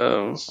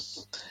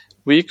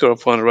weaker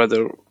opponent,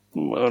 rather,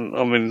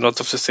 I mean, not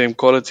of the same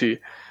quality,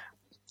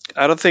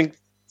 I don't think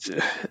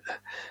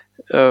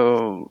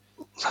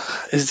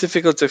it's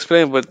difficult to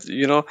explain, but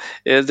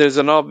there's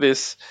an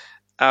obvious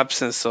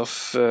absence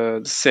of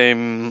the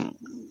same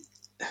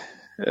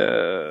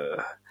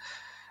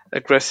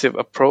aggressive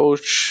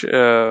approach.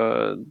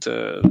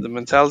 The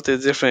mentality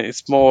is different.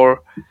 It's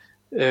more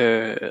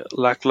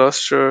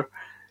lackluster.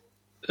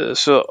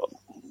 So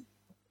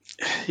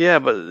yeah,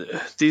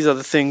 but these are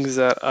the things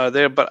that are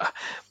there. But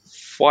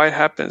why it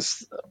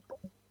happens?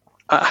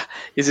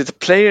 Is it the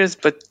players?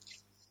 But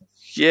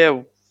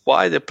yeah,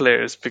 why the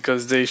players?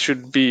 Because they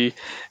should be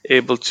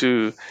able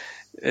to.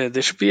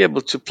 They should be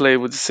able to play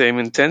with the same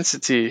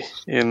intensity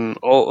in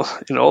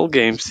all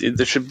games.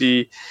 There should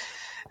be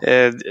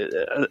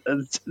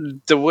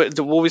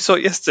what we saw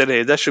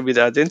yesterday. That should be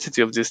the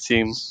identity of this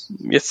team.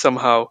 Yet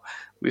somehow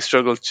we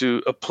struggle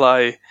to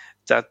apply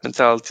that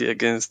mentality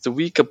against the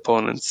weak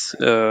opponents,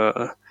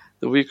 the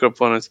weaker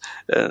opponents,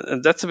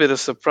 and that's a bit of a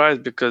surprise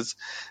because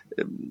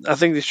I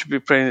think they should be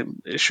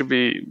playing. It should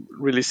be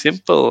really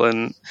simple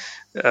and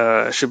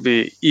should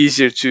be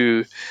easier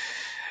to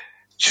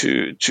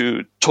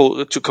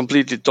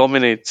completely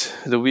dominate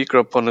the weaker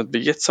opponent,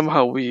 but yet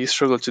somehow we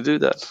struggle to do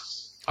that.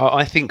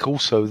 I think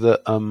also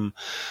that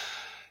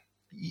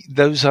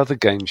those other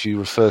games you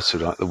refer to,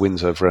 like the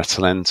wins over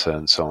Atalanta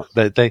and so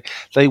on,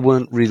 they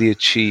weren't really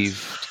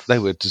achieved. They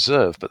were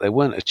deserved, but they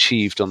weren't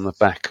achieved on the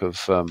back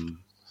of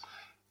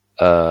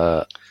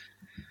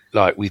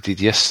like we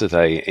did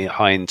yesterday,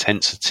 high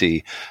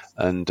intensity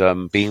and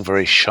being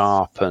very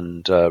sharp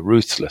and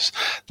ruthless.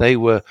 They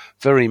were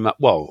very much,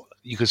 well,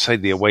 you could say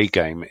the away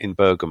game in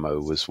Bergamo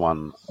was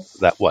one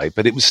that way,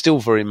 but it was still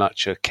very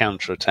much a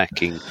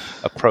counter-attacking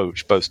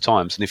approach both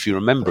times. And if you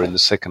remember in the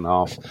second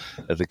half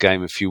of the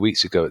game a few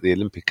weeks ago at the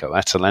Olimpico,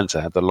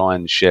 Atalanta had the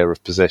lion's share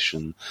of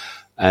possession.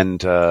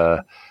 And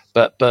I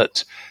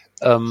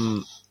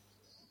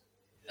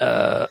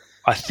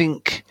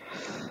think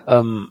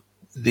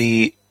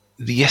the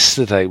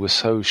yesterday was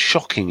so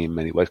shocking in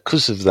many ways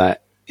because of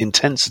that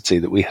intensity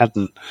that we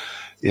hadn't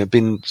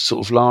been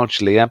sort of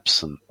largely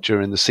absent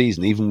during the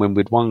season, even when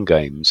we'd won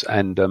games.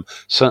 And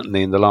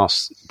certainly in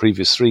the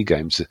previous three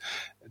games,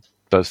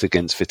 both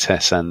against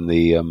Vitesse and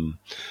the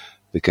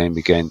game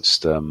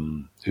against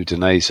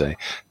Udinese,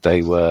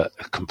 they were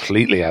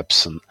completely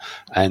absent.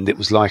 And it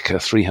was like a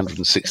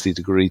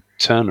 360-degree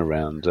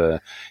turnaround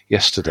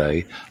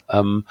yesterday.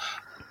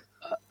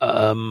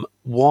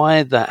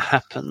 Why that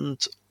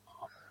happened,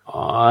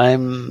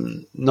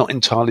 I'm not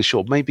entirely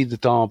sure. Maybe the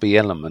derby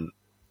element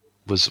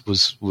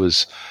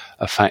was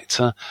a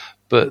factor,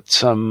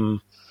 but I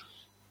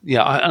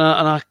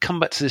come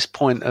back to this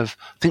point of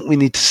I think we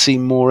need to see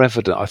more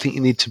evidence. I think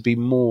you need to be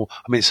more.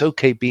 I mean, it's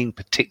okay being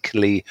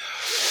particularly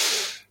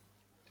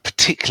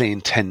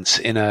intense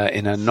in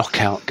a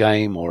knockout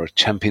game or a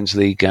Champions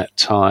League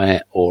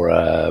tie or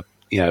a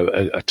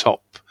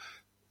top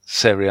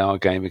Serie A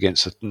game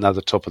against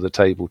another top of the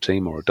table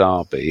team or a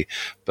derby,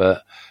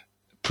 but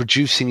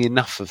producing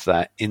enough of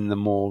that in the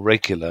more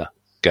regular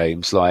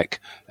games like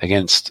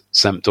against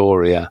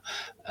Sampdoria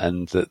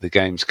and the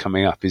games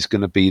coming up is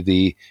going to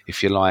be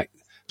if you like,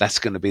 that's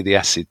going to be the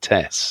acid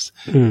test.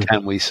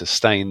 Can we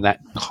sustain that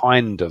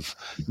kind of,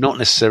 not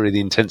necessarily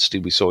the intensity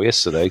we saw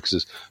yesterday,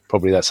 because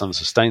probably that's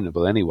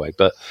unsustainable anyway,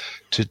 but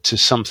to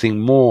something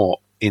more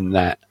in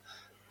that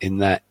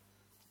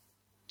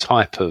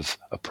type of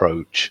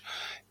approach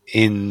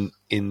in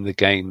the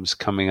games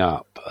coming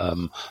up.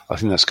 I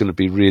think that's going to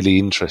be really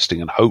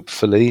interesting, and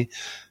hopefully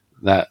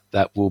that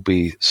will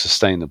be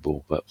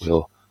sustainable, but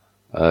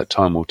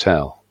time will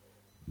tell.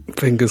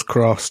 Fingers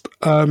crossed.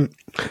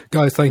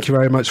 Guys, thank you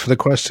very much for the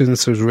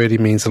questions. It really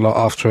means a lot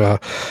after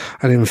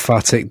an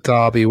emphatic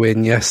derby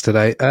win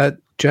yesterday.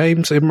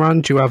 James,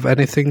 Imran, do you have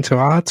anything to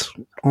add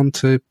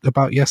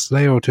about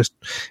yesterday or just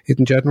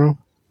in general?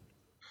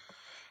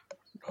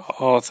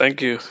 Oh,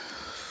 thank you.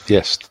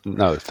 Yes.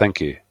 No,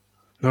 thank you.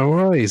 No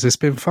worries. It's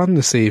been fun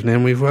this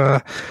evening. We've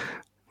gone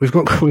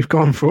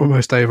for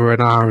almost over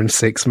an hour and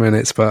 6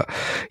 minutes, but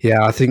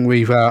yeah, I think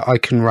I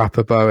can wrap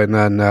a bow and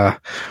then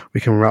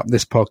we can wrap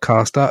this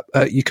podcast up.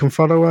 You can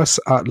follow us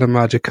at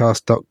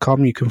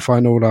lemagicast.com. You can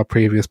find all our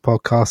previous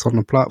podcasts on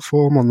the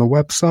platform, on the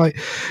website.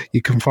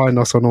 You can find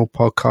us on all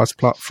podcast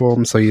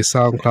platforms, so your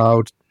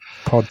SoundCloud,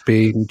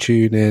 Podbean,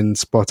 TuneIn,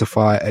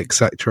 Spotify,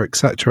 etc.,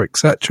 etc.,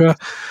 etc.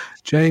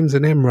 James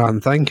and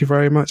Imran, thank you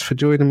very much for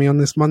joining me on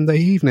this Monday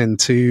evening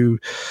to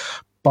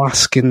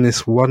bask in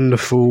this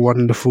wonderful,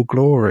 wonderful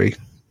glory.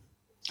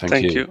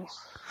 Thank you.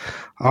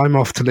 I'm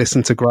off to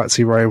listen to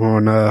Grazie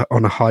Roma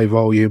on a high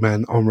volume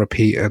and on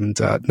repeat. And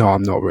no,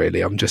 I'm not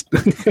really. I'm just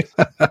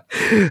that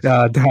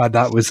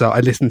was. I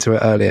listened to it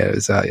earlier.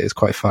 It was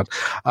quite fun,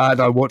 and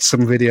I watched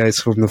some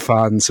videos from the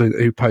fans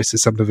who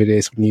posted some of the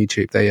videos on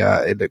YouTube.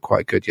 It looked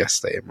quite good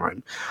yesterday in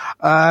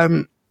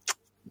Rome.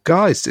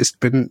 Guys, it's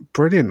been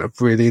brilliant. I've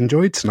really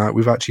enjoyed tonight.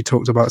 We've actually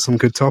talked about some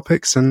good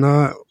topics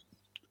and.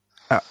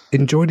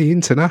 Enjoy the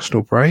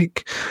international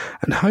break,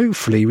 and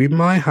hopefully we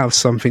might have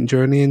something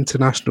during the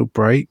international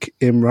break.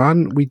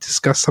 Imran, we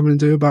discussed something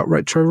to do about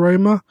Retro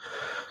Roma.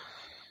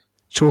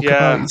 Talk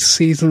about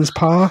seasons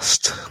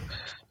past.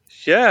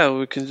 Yeah,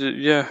 we can do.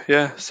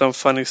 Yeah, some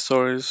funny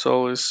stories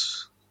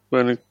always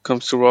when it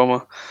comes to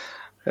Roma.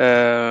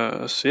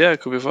 So yeah,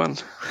 it could be fun.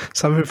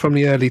 Something from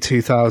the early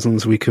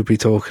 2000s we could be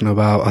talking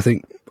about. I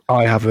think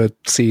I have a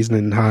season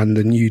in hand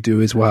and you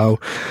do as well,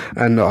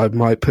 and I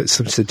might put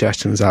some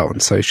suggestions out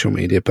on social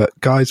media. But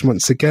guys,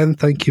 once again,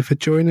 thank you for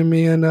joining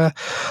me, and I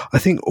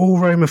think all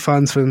Roma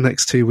fans for the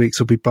next 2 weeks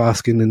will be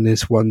basking in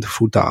this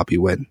wonderful derby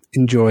win.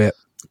 Enjoy it.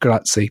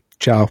 Grazie.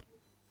 Ciao.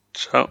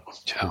 Ciao.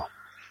 Ciao.